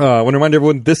 I want to remind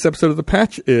everyone this episode of The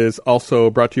Patch is also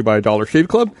brought to you by Dollar Shave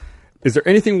Club. Is there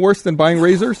anything worse than buying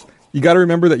razors? You got to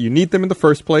remember that you need them in the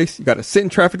first place. You got to sit in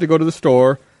traffic to go to the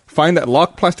store, find that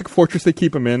locked plastic fortress they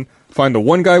keep them in, find the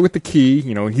one guy with the key,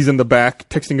 he's in the back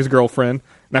texting his girlfriend.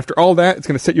 And after all that, it's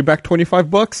going to set you back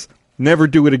 $25. Never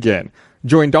do it again.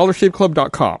 Join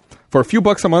DollarShaveClub.com. For a few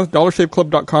bucks a month,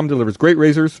 DollarShaveClub.com delivers great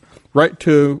razors right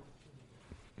to...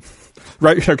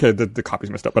 Right, okay, the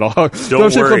copy's messed up, but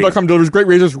DollarShaveClub.com delivers great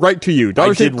razors right to you.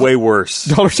 I did way worse.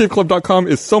 DollarShaveClub.com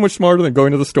is so much smarter than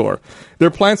going to the store. Their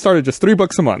plans start at just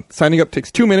 $3 a month. Signing up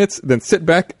takes 2 minutes, then sit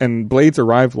back and blades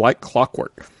arrive like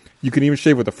clockwork. You can even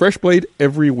shave with a fresh blade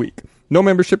every week. No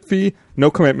membership fee,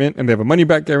 no commitment, and they have a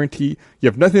money-back guarantee. You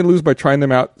have nothing to lose by trying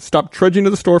them out. Stop trudging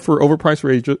to the store for overpriced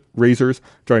razors.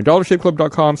 Join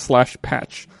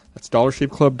DollarShaveClub.com/patch. That's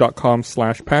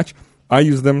DollarShaveClub.com/patch. I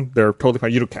use them. They're totally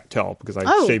fine. You can't tell because I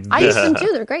shaved this. I use them too.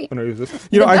 They're great. When I use this.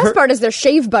 The best part is their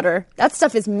shave butter. That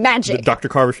stuff is magic. The Dr.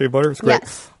 Carver shave butter is great.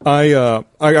 Yes. I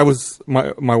was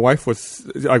my wife was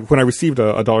when I received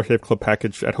a Dollar Shave Club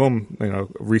package at home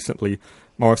recently.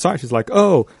 My wife saw it. She's like,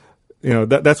 oh,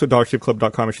 that's what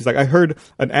DollarShaveClub.com is. She's like, I heard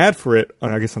an ad for it.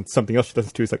 I guess on something else she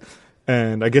does too. It's like,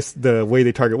 and I guess the way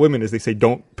they target women is they say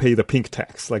don't pay the pink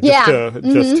tax,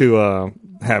 just to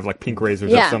have like pink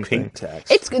razors or something. Pink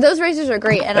tax. Those razors are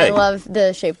great, and I love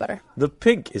the shave butter. The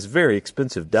pink is very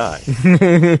expensive dye.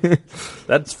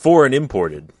 That's foreign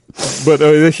imported.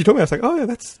 But she told me, I was like, oh yeah,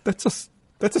 that's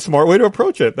a smart way to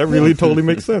approach it. That really totally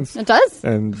makes sense. It does.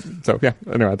 And so yeah,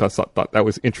 anyway, I thought that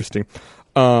was interesting.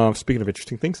 Speaking of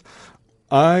interesting things.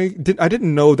 I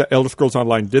didn't know that Elder Scrolls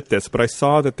Online did this, but I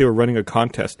saw that they were running a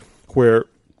contest where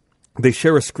they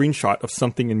share a screenshot of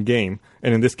something in game,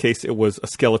 and in this case, it was a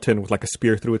skeleton with like a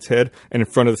spear through its head, and in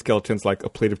front of the skeleton's like a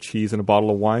plate of cheese and a bottle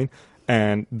of wine,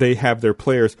 and they have their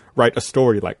players write a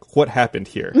story like, what happened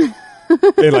here?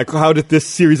 And like, how did this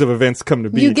series of events come to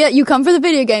be? You come for the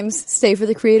video games, stay for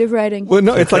the creative writing. Well,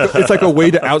 no, it's like a way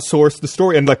to outsource the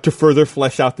story and like to further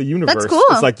flesh out the universe. That's cool.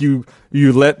 It's like you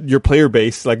let your player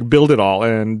base like build it all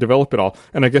and develop it all.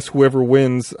 And I guess whoever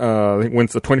wins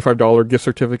wins the $25 gift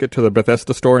certificate to the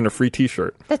Bethesda store and a free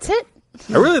T-shirt. That's it.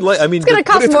 I really like. I mean, it's going to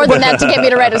cost more than that to get me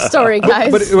to write a story,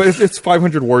 guys. But it's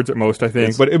 500 words at most, I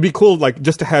think. But it'd be cool, like,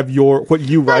 just to have what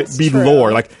you write be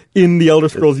lore, like in the Elder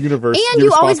Scrolls universe. And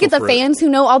you always get the fans who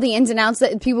know all the ins and outs.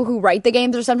 That people who write the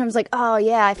games are sometimes like, oh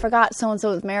yeah, I forgot so and so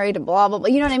was married and blah blah blah.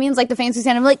 You know what I mean? It's like the fans who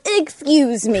stand up like,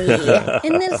 excuse me,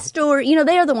 in this story.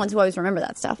 They are the ones who always remember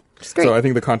that stuff. It's great. So I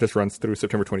think the contest runs through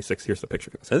September 26th. Here's the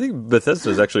picture. I think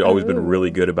Bethesda's actually always been really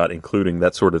good about including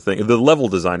that sort of thing. The level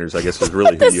designers, I guess, is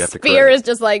really who you have to credit. The spear is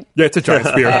just like... Yeah, it's a giant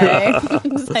spear.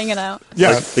 Just hanging out.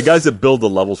 Yeah. Like, the guys that build the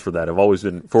levels for that have always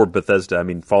been, for Bethesda, I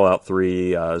mean, Fallout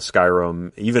 3,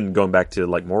 Skyrim, even going back to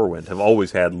like Morrowind, have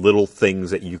always had little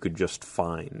things that you could just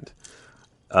find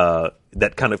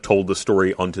that kind of told the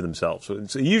story unto themselves.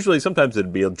 So usually, sometimes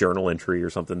it'd be a journal entry or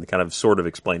something kind of sort of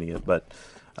explaining it, but...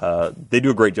 they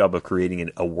do a great job of creating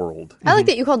a world. I like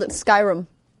that you called it Skyrim.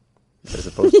 As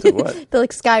opposed to what? They're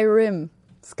like Skyrim.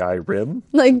 Skyrim?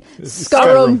 Like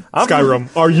Skyrim. Skyrim.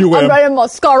 R-U-M. I'm writing about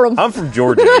Skyrim. I'm from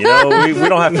Georgia, we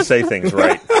don't have to say things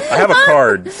right. I have a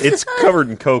card. It's covered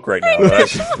in Coke right now.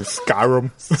 Skyrim.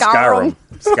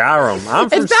 I'm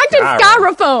from It's back to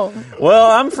Styrofoam. Well,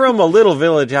 I'm from a little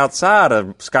village outside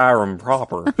of Skyrim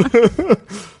proper.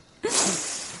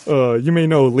 You may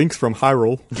know links from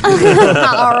Hyrule.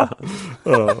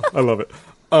 I love it.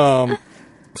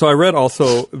 So I read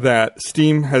also that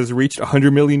Steam has reached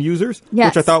 100 million users,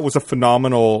 which I thought was a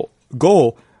phenomenal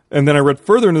goal. And then I read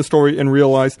further into the story and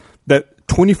realized that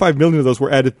 25 million of those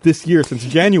were added this year since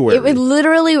January. It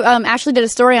literally, Ashley did a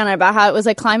story on it about how it was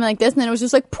like climbing like this, and then it was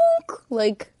just like, pook,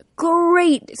 like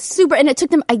great, super. And it took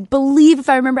them, I believe, if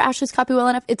I remember Ashley's copy well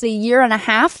enough, it's a year and a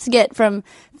half to get from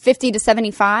 50 to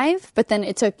 75, but then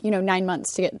it took, 9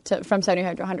 months to get from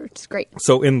 75 to 100, which is great.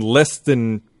 So in less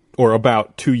than, or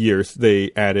about 2 years,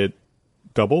 they added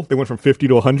double. They went from 50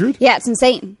 to 100. Yeah, it's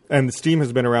insane. And Steam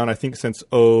has been around, I think, since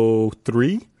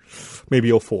 03,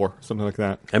 maybe 04, something like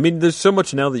that. I mean, there's so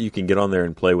much now that you can get on there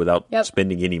and play without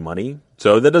spending any money.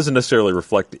 So that doesn't necessarily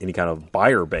reflect any kind of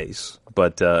buyer base,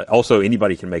 but also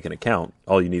anybody can make an account.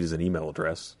 All you need is an email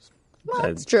address. Well,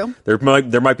 that's true. There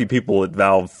might be people at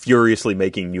Valve furiously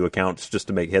making new accounts just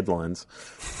to make headlines.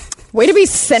 Way to be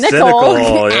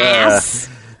cynical. Ass.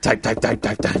 Yeah. Type.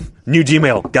 New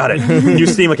Gmail, got it. New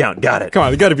Steam account, got it. Come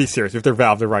on, you got to be serious. If they're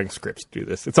Valve, they're writing scripts to do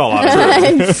this. It's all out.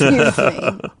 Excuse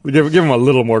me. Give them a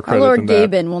little more credit Lord than that.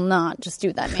 Gaben will not just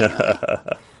do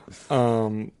that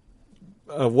manually.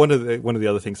 One of the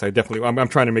other things I'm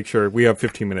trying to make sure we have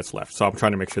 15 minutes left, so I'm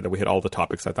trying to make sure that we hit all the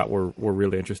topics I thought were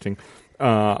really interesting.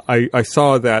 I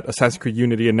saw that Assassin's Creed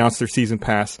Unity announced their season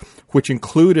pass, which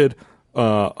included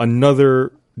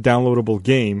another downloadable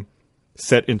game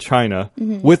set in China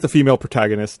with a female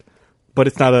protagonist, but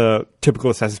it's not a typical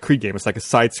Assassin's Creed game. It's like a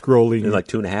side-scrolling, like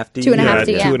 2.5D,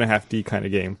 2.5D, yeah. 2.5D kind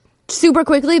of game. Super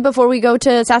quickly before we go to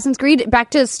Assassin's Creed,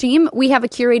 back to Steam, we have a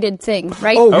curated thing,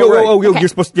 right? Right. Okay. You're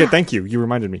supposed to. Yeah, thank you. You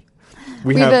reminded me.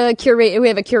 We have a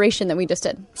curation that we just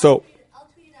did. So, I'll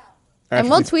tweet it out. And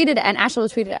we'll tweet it, and Ashley will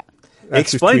tweet it out.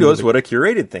 Explain to us what a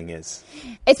curated thing is.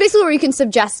 It's basically where you can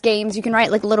suggest games. You can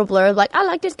write like a little blurb, like, I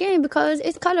like this game because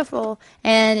it's colorful.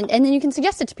 And then you can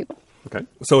suggest it to people. Okay.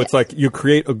 So it's like you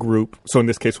create a group. So in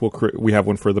this case, we have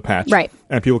one for the patch. Right.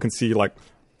 And people can see like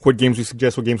what games we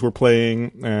suggest, what games we're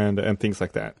playing, and things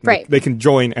like that. Right. They can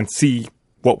join and see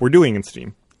what we're doing in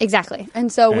Steam. Exactly.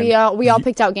 And so we all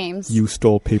picked out games. You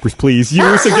stole Papers, Please.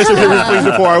 You suggested Papers, Please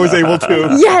before I was able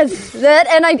to. Yes, that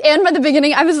and by the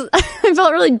beginning I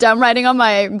felt really dumb writing on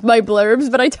my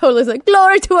blurbs, but I totally was like,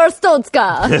 glory to our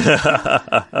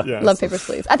Stoltzka. Yes. Love Papers,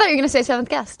 Please. I thought you were going to say Seventh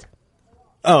Guest.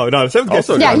 Oh no, Seventh Guest.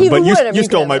 Also, yeah, good. he but would you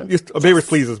stole my Papers,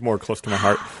 Please is more close to my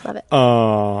heart. Love it.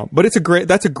 But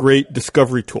that's a great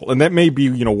discovery tool, and that may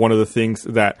be one of the things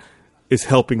that is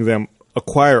helping them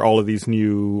acquire all of these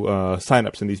new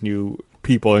signups and these new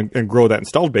people and grow that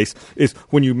installed base is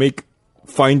when you make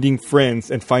finding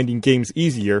friends and finding games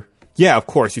easier. Yeah, of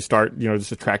course you start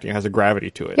just attracting. It has a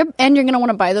gravity to it. Yep, and you're going to want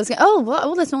to buy those games. Oh,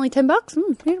 well, that's only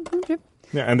 $10.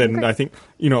 Yeah, and then I think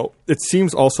it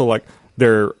seems also like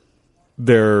their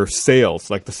sales,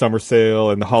 like the summer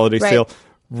sale and the holiday sale,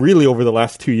 really over the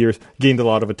last 2 years gained a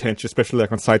lot of attention, especially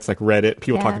like on sites like Reddit.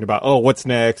 People talking about, what's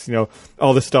next?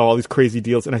 All this stuff, all these crazy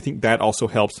deals, and I think that also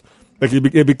helps. Like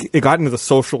it got into the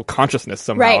social consciousness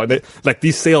somehow, and like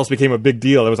these sales became a big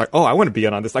deal. It was like, I want to be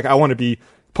in on this. Like I want to be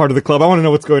part of the club. I want to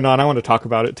know what's going on. I want to talk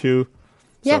about it too.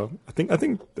 Yeah. So I think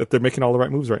that they're making all the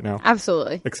right moves right now.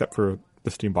 Absolutely. Except for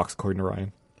the Steam box, according to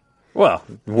Ryan. Well,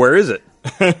 where is it?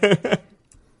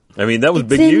 I mean, that was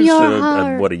big news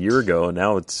a year ago, and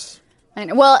now it's. I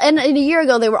know. Well, and a year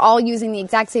ago, they were all using the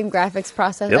exact same graphics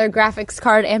processor, or graphics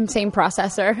card, and same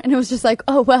processor. And it was just like,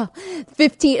 oh, well,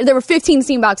 there were 15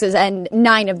 Steam boxes, and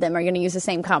 9 of them are going to use the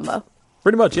same combo.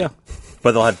 Pretty much, yeah.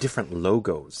 But they'll have different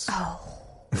logos. Oh.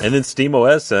 And then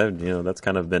SteamOS, that's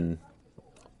kind of been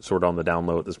sort of on the down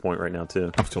low at this point right now,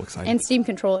 too. I'm still excited. And Steam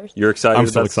controllers. You're excited I'm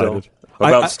still excited.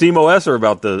 About SteamOS or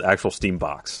about the actual Steam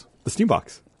box? The Steam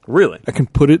box. Really? I can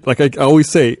put it, like I always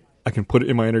say, I can put it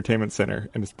in my entertainment center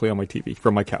and just play on my TV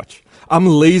from my couch. I'm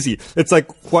lazy.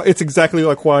 It's exactly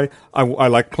like why I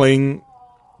like playing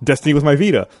Destiny with my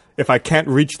Vita. If I can't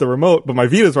reach the remote, but my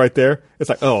Vita's right there, it's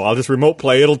like, I'll just remote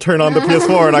play. It'll turn on the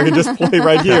PS4 and I can just play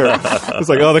right here. It's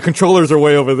like, the controllers are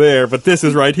way over there, but this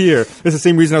is right here. It's the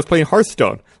same reason I was playing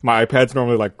Hearthstone. My iPad's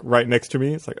normally like right next to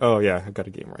me. It's like, I've got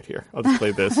a game right here. I'll just play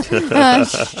this.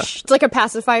 It's like a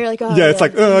pacifier. Like, it's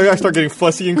like, I start getting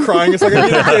fussy and crying. It's like, I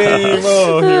need a game.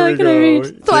 Here we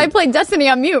go. So I played Destiny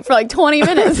on mute for like 20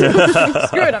 minutes.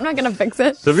 Screw it. I'm not going to fix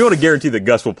it. So if you want to guarantee that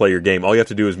Gus will play your game, all you have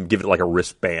to do is give it like a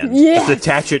wristband. Yeah. Just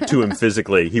attach it to him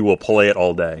physically. He will play it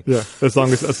all day. Yeah, as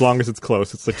long as it's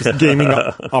close. It's like just gaming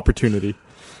opportunity.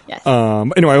 Yes.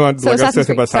 Anyway, I want to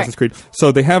say about Assassin's Creed.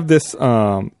 So they have this.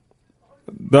 I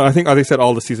think they said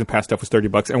all the season pass stuff was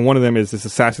 $30, and one of them is this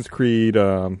Assassin's Creed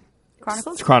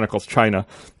Chronicles China,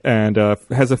 and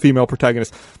has a female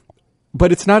protagonist,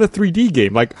 but it's not a 3D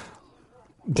game. Like,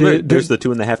 there's the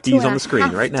 2.5Ds on the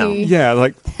screen right now. Yeah,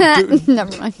 like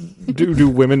never mind. Do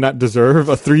women not deserve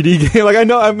a 3D game? Like I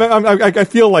know, I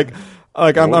feel like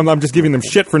I'm just giving them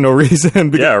shit for no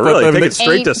reason. Yeah, really. Take it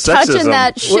straight to sexism. Touching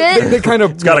that shit. They kind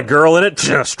of it's got a girl in it.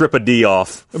 Strip a D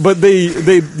off. But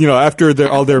they after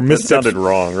all their missteps sounded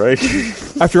wrong, right?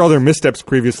 After all their missteps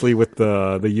previously with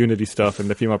the Unity stuff and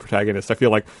the female protagonist, I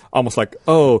feel like almost like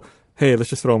hey,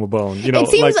 let's just throw him a bone. It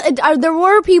seems there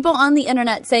were people on the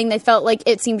internet saying they felt like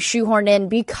it seemed shoehorned in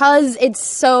because it's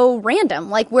so random.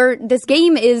 Like where this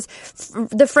game is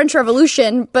the French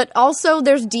Revolution, but also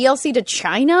there's DLC to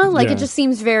China. Like it just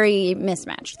seems very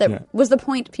mismatched. That was the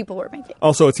point people were making.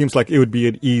 Also, it seems like it would be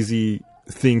an easy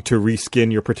thing to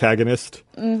reskin your protagonist.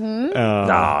 Mm-hmm.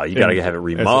 Nah, you gotta have it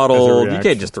remodeled. You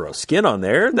can't just throw skin on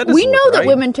there. That we know that right.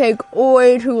 women take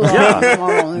way too long.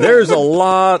 Yeah. There's a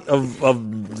lot of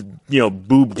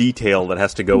boob detail that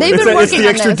has to go. They've in. been It's working the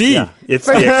on extra this D. Yeah, it's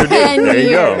for the extra D. 10 There you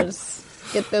go. years.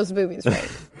 Get those boobies right.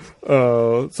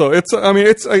 So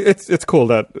it's cool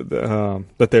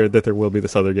that there will be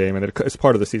this other game, and it's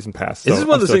part of the season pass. So Is this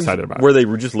one I'm of so those excited things about where it.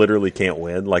 they just literally can't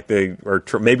win? Like they are,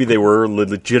 maybe they were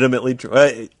legitimately.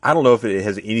 I don't know if it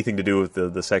has anything to do with the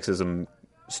sexism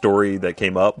story that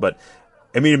came up, but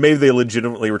I mean, maybe they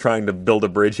legitimately were trying to build a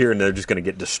bridge here, and they're just going to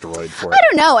get destroyed for it. I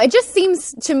don't know. It just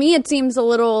seems to me. It seems a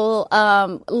little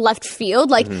left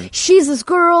field. Like she's this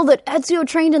girl that Ezio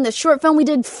trained in the short film we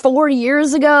did 4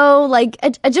 years ago. Like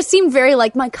it just seemed very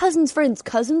like my cousin's friend's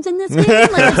cousins in this game.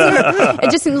 Like, it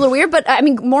just seems a little weird. But I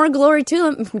mean, more glory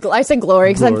to them. I said glory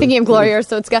because I'm thinking of Gloria,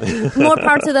 so it's got more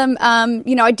power to them.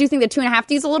 I do think the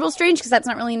 2.5D is a little strange because that's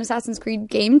not really an Assassin's Creed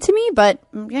game to me. But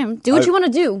yeah, do what you want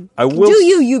to do. Do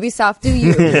you, Ubisoft? Do you?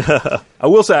 I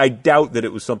will say I doubt that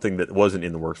it was something that wasn't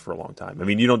in the works for a long time. I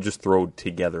mean, you don't just throw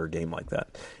together a game like that.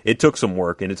 It took some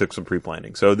work and it took some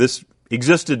pre-planning. So this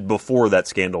existed before that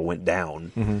scandal went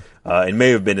down and may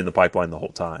have been in the pipeline the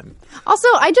whole time. Also,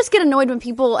 I just get annoyed when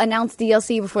people announce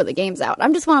DLC before the game's out.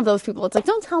 I'm just one of those people. It's like,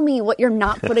 don't tell me what you're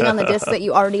not putting on the disc that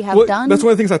you already have done. That's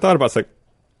one of the things I thought about. It's like,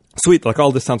 sweet, like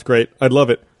all this sounds great. I'd love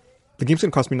it. The game's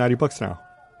going to cost me $90 now.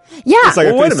 Yeah, It's like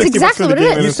I Well, paid wait a minute. $60 exactly for the what it game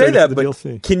is. and You then say 30 that, for but the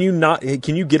DLC.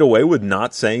 can you get away with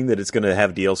not saying that it's going to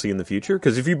have DLC in the future?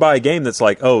 Because if you buy a game that's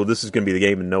like, oh, this is going to be the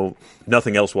game and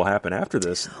nothing else will happen after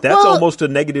this, that's almost a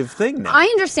negative thing now. I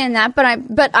understand that, but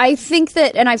I think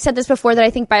that, and I've said this before, that I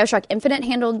think BioShock Infinite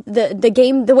handled the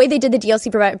game, the way they did the DLC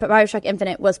for BioShock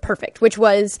Infinite was perfect, which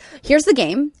was, here's the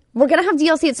game. We're going to have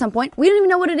DLC at some point. We don't even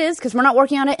know what it is because we're not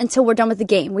working on it until we're done with the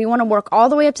game. We want to work all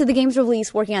the way up to the game's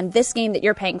release working on this game that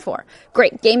you're paying for.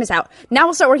 Great, game is out. Now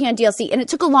we'll start working on DLC. And it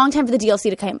took a long time for the DLC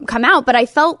to come out, but I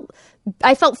felt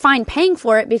fine paying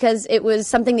for it because it was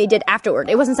something they did afterward.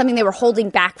 It wasn't something they were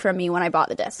holding back from me when I bought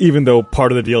the disc. Even though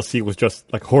part of the DLC was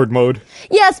just like Horde mode.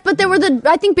 Yes, but there were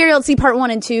I think Burial at Sea Part 1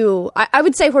 and 2, I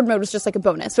would say Horde mode was just like a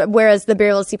bonus, whereas the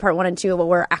Burial at Sea Part 1 and 2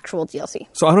 were actual DLC.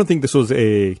 So I don't think this was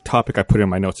a topic I put in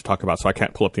my notes to talk about, so I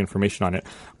can't pull up the information on it.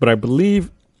 But I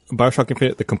believe BioShock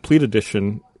Infinite, the complete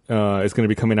edition, is going to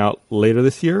be coming out later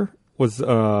this year.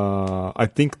 I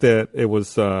think that it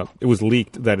was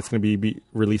leaked that it's going to be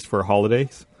released for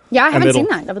holidays. Yeah, I haven't seen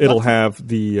that. It'll have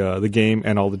the game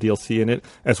and all the DLC in it,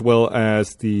 as well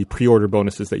as the pre-order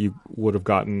bonuses that you would have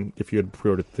gotten if you had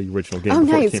pre-ordered the original game. Oh,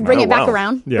 before nice! It came Bring out. it back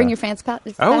around. Yeah. Bring your fans. I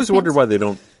always wonder why they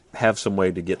don't have some way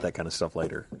to get that kind of stuff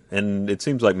later. And it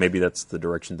seems like maybe that's the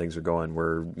direction things are going,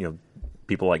 where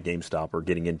people like GameStop are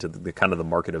getting into the kind of the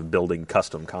market of building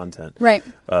custom content. Right.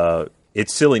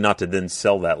 It's silly not to then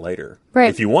sell that later. Right.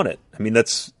 If you want it. I mean,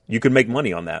 you could make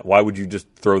money on that. Why would you just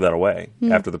throw that away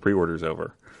after the pre-order's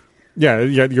over? Yeah,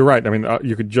 you're right. I mean,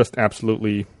 you could just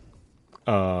absolutely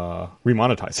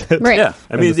remonetize it. Right. Yeah.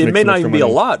 I mean, just it make may some not extra even be a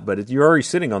money. lot, but you're already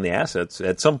sitting on the assets.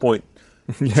 At some point,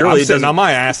 Yeah, surely I'm it sitting doesn't- on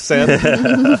my ass, Seth.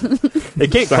 it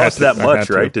can't So I had cost to- that I much, had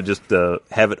to. right, to just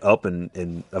have it up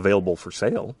and available for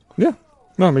sale. Yeah.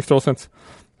 No, it makes total sense.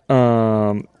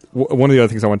 One of the other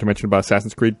things I wanted to mention about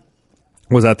Assassin's Creed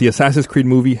was that the Assassin's Creed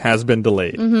movie has been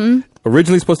delayed. Mm-hmm.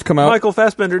 Originally supposed to come out Michael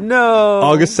Fassbender, no.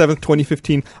 August 7th,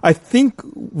 2015. I think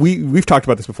we've talked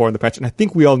about this before in the patch, and I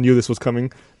think we all knew this was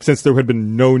coming since there had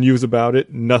been no news about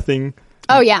it, nothing.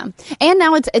 Oh yeah, and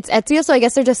now it's Ezio, so I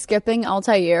guess they're just skipping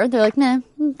Altair. They're like, nah,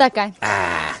 that guy.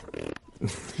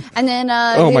 And then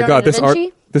Oh my god,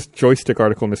 this joystick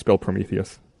article misspelled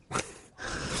Prometheus.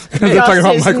 They're talking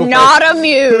about is Michael not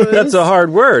amused. That's a hard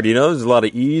word, There's a lot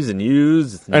of E's and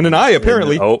U's. And an I,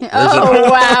 apparently. Oh, Oh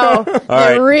wow, they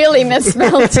right. really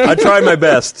misspelled I it. tried my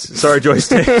best. Sorry,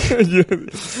 joystick.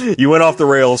 You went off the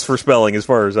rails for spelling as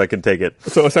far as I can take it.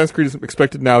 So Assassin's Creed is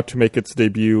expected now to make its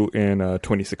debut in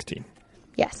 2016.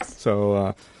 Yes.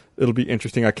 So it'll be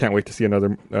interesting. I can't wait to see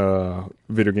another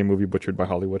video game movie butchered by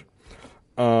Hollywood.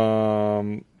 Yeah,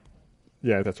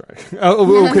 that's right.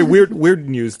 Okay, weird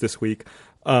news this week.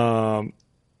 Kojima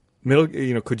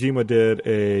did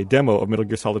a demo of Metal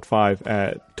Gear Solid 5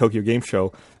 at Tokyo Game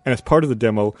Show, and as part of the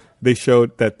demo, they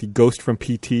showed that the Ghost from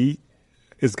PT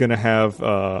is going to have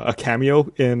a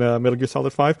cameo in Metal Gear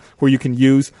Solid 5, where you can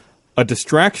use a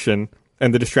distraction,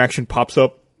 and the distraction pops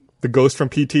up the Ghost from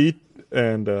PT.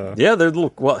 And Yeah, they're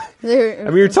little. Well, I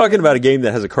mean, you're talking about a game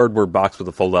that has a cardboard box with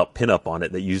a fold-out pinup on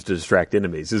it that used to distract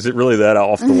enemies. Is it really that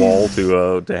off the wall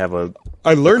to have a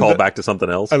call back to something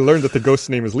else? I learned that the ghost's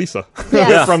name is Lisa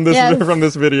Yeah. from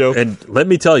this video. And let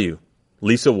me tell you,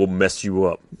 Lisa will mess you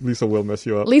up. Lisa will mess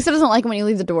you up. Lisa doesn't like it when you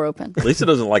leave the door open. Lisa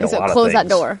doesn't like So a lot of close things. that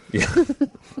door. Yeah.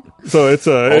 So it's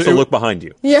Also, look behind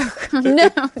you. Yeah. No.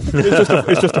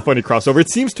 it's just a funny crossover. It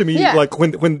seems to me Yeah. like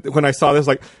when I saw this,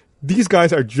 like these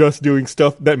guys are just doing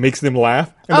stuff that makes them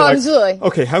laugh. And they're like, absolutely.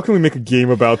 Okay, how can we make a game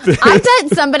about this? I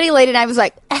bet somebody late at night was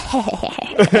like,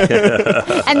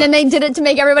 and then they did it to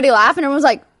make everybody laugh, and everyone was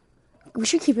like, we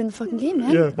should keep it in the fucking game,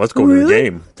 man. Yeah. Let's go to the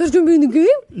game. That's gonna be in the game?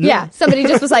 Yeah. Somebody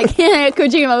just was like,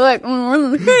 Kojima, look.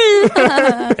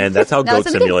 And that's how That was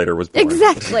Goat the Simulator was born.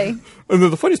 Exactly. And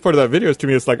the funniest part of that video is to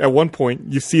me, it's like at one point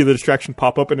you see the distraction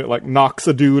pop up and it like knocks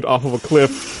a dude off of a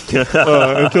cliff and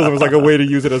kills him. It's like a way to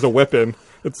use it as a weapon.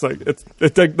 It's like it's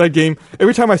that game.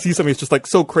 Every time I see something, it's just like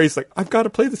so crazy. Like I've got to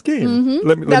play this game.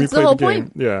 Let me That's play the whole game.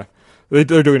 point. Yeah,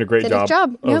 they're doing a great Did his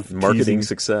job. job. Yep. Of Marketing teasing,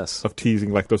 success. of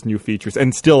teasing like those new features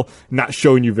and still not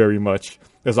showing you very much.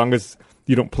 As long as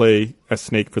you don't play as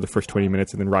Snake for the first 20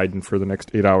 minutes and then Raiden for the next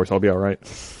 8 hours, I'll be all right.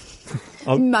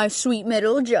 My sweet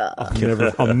metal jaw.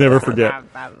 I'll never forget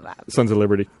Sons of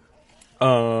Liberty.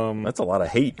 That's a lot of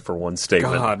hate for one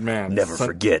statement. God, man. Never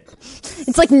forget.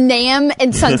 It's like Nam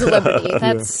and Sons of Liberty.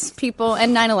 That's people,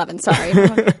 and 9/11, sorry.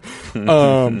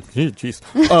 Jeez.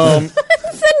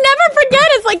 So never forget,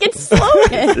 it's like it's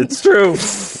slogan. It's true.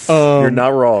 You're not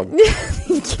wrong.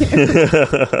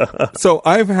 So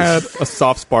I've had a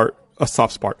soft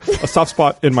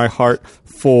spot in my heart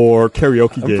for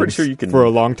karaoke games. I'm pretty sure you can for a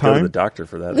long go to time. the doctor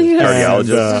for that.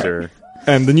 Cardiologist or...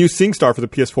 And the new SingStar for the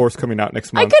PS4 is coming out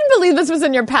next I month. couldn't believe this was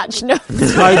in your patch notes.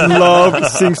 I love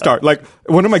SingStar. Like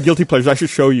one of my guilty pleasures. I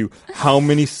should show you how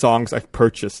many songs I've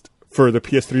purchased for the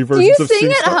PS3 versions Do you of sing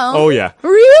SingStar. at home? Oh yeah.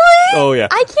 Really? Oh yeah.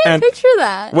 I can't And- picture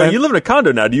that. Wait, you live in a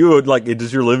condo now. Do you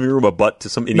does your living room abut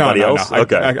to anybody else? No.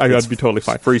 Okay, I'd be totally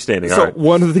fine. Freestanding. So all right.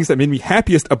 one of the things that made me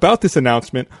happiest about this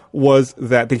announcement was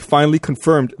that they finally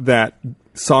confirmed that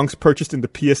songs purchased in the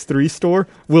PS3 store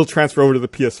will transfer over to the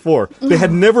PS4. They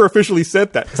had never officially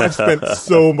said that because I've spent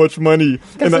so much money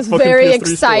in that was fucking very PS3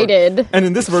 store. excited. And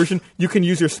in this version, you can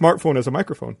use your smartphone as a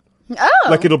microphone. Oh.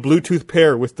 Like it'll Bluetooth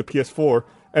pair with the PS4.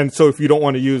 And so if you don't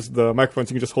want to use the microphones,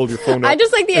 you can just hold your phone up. I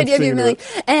just like the and idea of you sing being into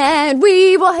like, and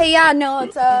we will, hey, yeah, no,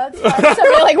 it's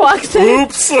somebody like walks in.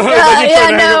 Oops. Yeah,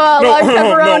 no, large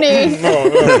pepperoni.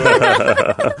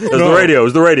 It's the radio.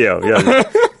 It's the radio. Yeah.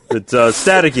 It's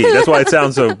staticky. That's why it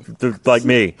sounds so like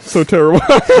me. So terrible.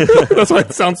 That's why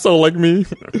it sounds so like me.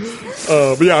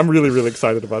 But yeah, I'm really, really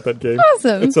excited about that game.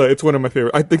 Awesome. It's one of my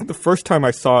favorite. I think the first time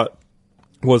I saw it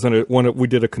was we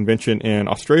did a convention in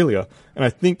Australia, and I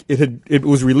think it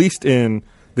was released in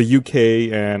the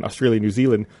UK and Australia, New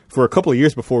Zealand for a couple of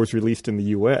years before it was released in the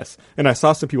US. And I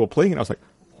saw some people playing it. And I was like,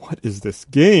 "What is this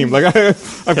game?" Like I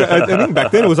think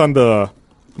back then it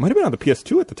might have been on the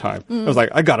PS2 at the time. I was like,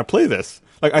 "I gotta play this."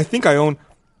 Like I think I own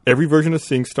every version of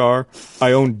SingStar.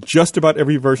 I own just about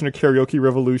every version of Karaoke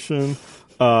Revolution.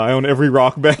 I own every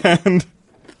Rock Band.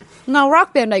 No,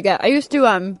 Rock Band I get. I used to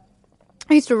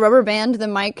rubber band the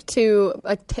mic to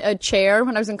a chair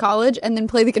when I was in college and then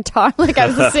play the guitar like I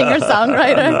was a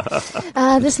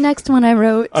singer-songwriter. This next one I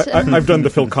wrote. I've done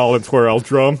the Phil Collins where I'll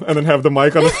drum and then have the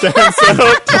mic on a stand set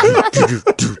up.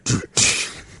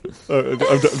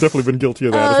 I've definitely been guilty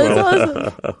of that as well.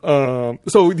 That's awesome.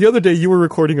 So the other day you were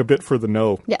recording a bit for the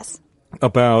No Yes.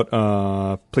 about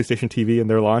PlayStation TV and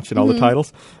their launch and all the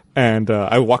titles. And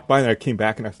I walked by and I came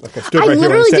back and I stood I right here.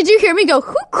 literally, did you hear me go,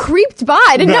 who creeped by?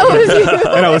 I didn't know it was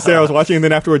you. And I was there, I was watching, and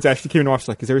then afterwards Ashley came and watched,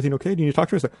 like, is everything okay? Do you need to talk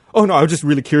to her? I was like, oh no, I was just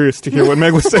really curious to hear what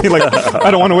Meg was saying. Like,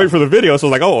 I don't want to wait for the video. So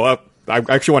I was like, I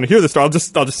actually want to hear this story. I'll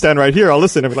just stand right here. I'll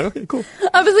listen. And be like, okay, cool.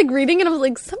 I was like reading and I was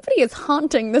like, somebody is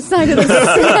haunting the side of the set.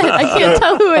 I can't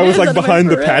tell who it is. I was like on my behind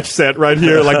the peripheral. patch set right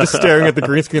here, like just staring at the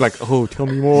green screen, like, oh, tell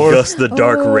me more. Just the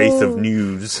dark wraith of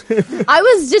news. I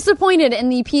was disappointed in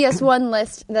the PS1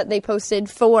 list that they posted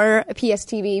for PS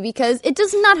TV because it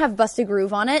does not have Busted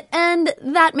Groove on it, and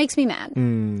that makes me mad.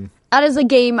 That is a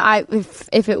game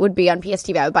if it would be on PS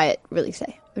TV, I would buy it. Really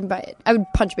say, I would buy it. I would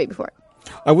punch baby for it.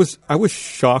 I was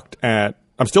shocked at.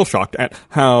 I'm still shocked at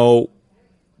how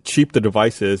cheap the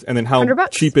device is, and then how $100.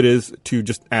 cheap it is to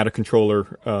just add a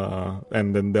controller.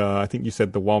 And then I think you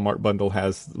said the Walmart bundle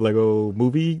has Lego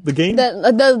Movie the game.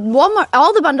 The Walmart,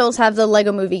 all the bundles have the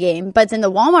Lego Movie game, but then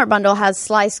the Walmart bundle has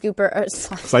Sly Scooper.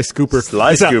 Sly Scooper.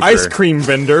 Sly It's an Scooper. ice cream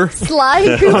vendor.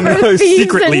 Sly Cooper Thieves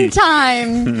secretly. in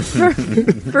Time for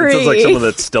free. Sounds like someone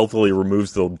that stealthily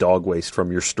removes the dog waste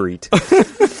from your street.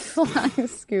 Sly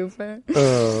Scooper.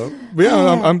 But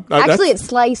yeah, Actually, it's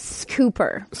Slice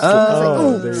Cooper.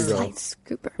 Oh, there you go. Slice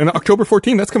Cooper. And October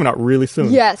 14th, that's coming out really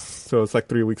soon. Yes. So it's like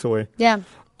 3 weeks away. Yeah.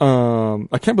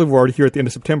 I can't believe we're already here at the end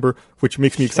of September, which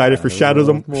makes me excited for Shadow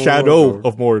of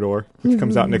Mordor, which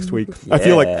comes out next week. I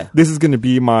feel like this is going to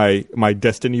be my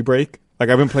Destiny break. Like,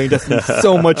 I've been playing Destiny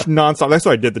so much nonstop. That's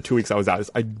what I did the 2 weeks I was out.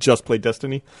 I just played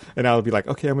Destiny, and I'll be like,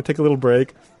 okay, I'm going to take a little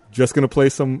break. Just going to play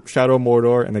some Shadow of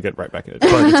Mordor, and then get right back into it.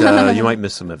 But you might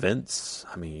miss some events.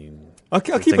 I mean, I'll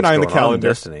keep an eye on the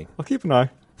calendar. I'll keep an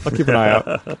eye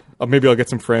out. Maybe I'll get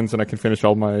some friends, and I can finish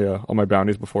all my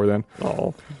bounties before then.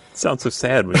 Oh, sounds so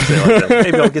sad when you say it like that.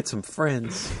 Maybe I'll get some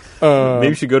friends. Maybe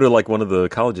you should go to like one of the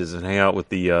colleges and hang out with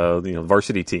the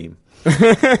varsity team.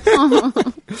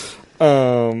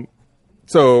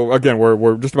 So again,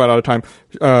 we're just about out of time.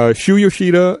 Shu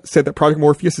Yoshida said that Project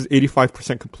Morpheus is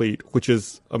 85% complete, which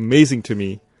is amazing to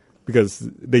me because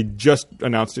they just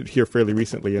announced it here fairly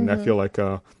recently, and I feel like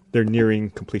they're nearing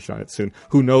completion on it soon.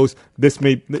 Who knows? It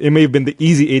may have been the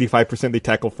easy 85% they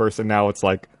tackled first, and now it's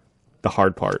like the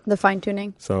hard part, the fine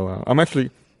tuning. So I'm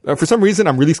actually, for some reason,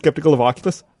 I'm really skeptical of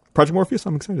Oculus. Project Morpheus,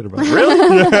 I'm excited about. Really?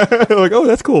 Yeah. Like, oh,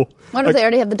 that's cool. What if they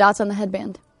already have the dots on the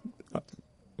headband?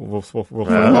 We'll find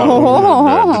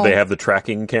out. Did they have the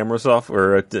tracking camera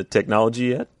software or technology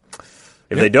yet?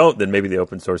 If they don't, then maybe the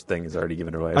open source thing is already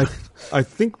given away. I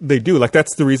think they do. Like,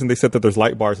 that's the reason they said that there's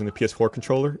light bars in the PS4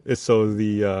 controller, is so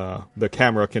the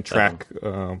camera can track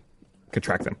them.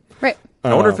 Right.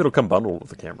 I wonder if it'll come bundled with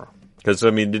the camera. Because,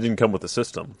 I mean, it didn't come with the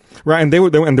system. Right, and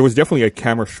and there was definitely a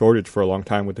camera shortage for a long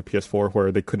time with the PS4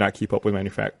 where they could not keep up with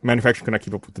manufacturing could not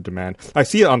keep up with the demand. I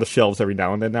see it on the shelves every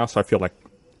now and then now, so I feel like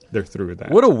they're through with that.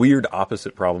 What a weird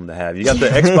opposite problem to have. You got the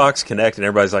Xbox Kinect, and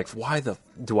everybody's like, why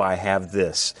do I have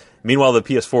this? Meanwhile, the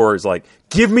PS4 is like,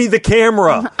 give me the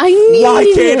camera.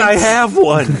 Why can't I have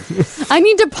one? I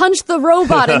need to punch the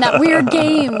robot in that weird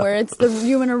game where it's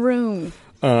you in a room.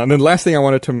 And then last thing I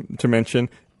wanted to mention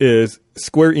is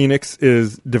Square Enix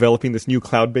is developing this new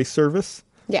cloud-based service.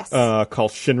 Yes.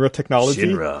 Called Shinra Technology.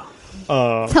 Shinra.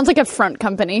 Sounds like a front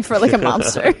company for like a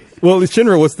monster. Well,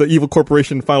 Shinra was the evil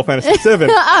corporation in Final Fantasy VII.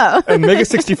 Oh. And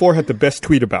Mega64 had the best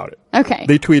tweet about it. Okay.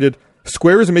 They tweeted,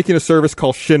 Square is making a service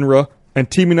called Shinra and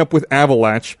teaming up with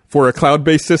Avalanche for a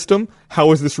cloud-based system.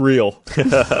 How is this real?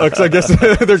 Because I guess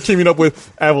they're teaming up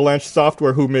with Avalanche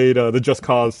Software, who made the Just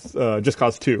Cause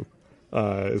 2.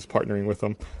 Is partnering with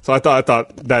them. So I thought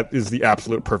that is the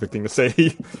absolute perfect thing to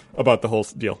say about the whole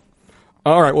deal.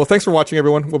 All right. Well, thanks for watching,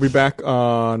 everyone. We'll be back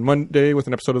on Monday with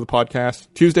an episode of the podcast,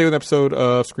 Tuesday with an episode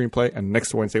of Screenplay, and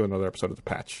next Wednesday with another episode of The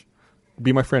Patch.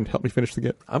 Be my friend. Help me finish the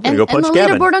game. I'm going to go punch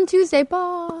Gavin. And the leaderboard on Tuesday.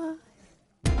 Bye.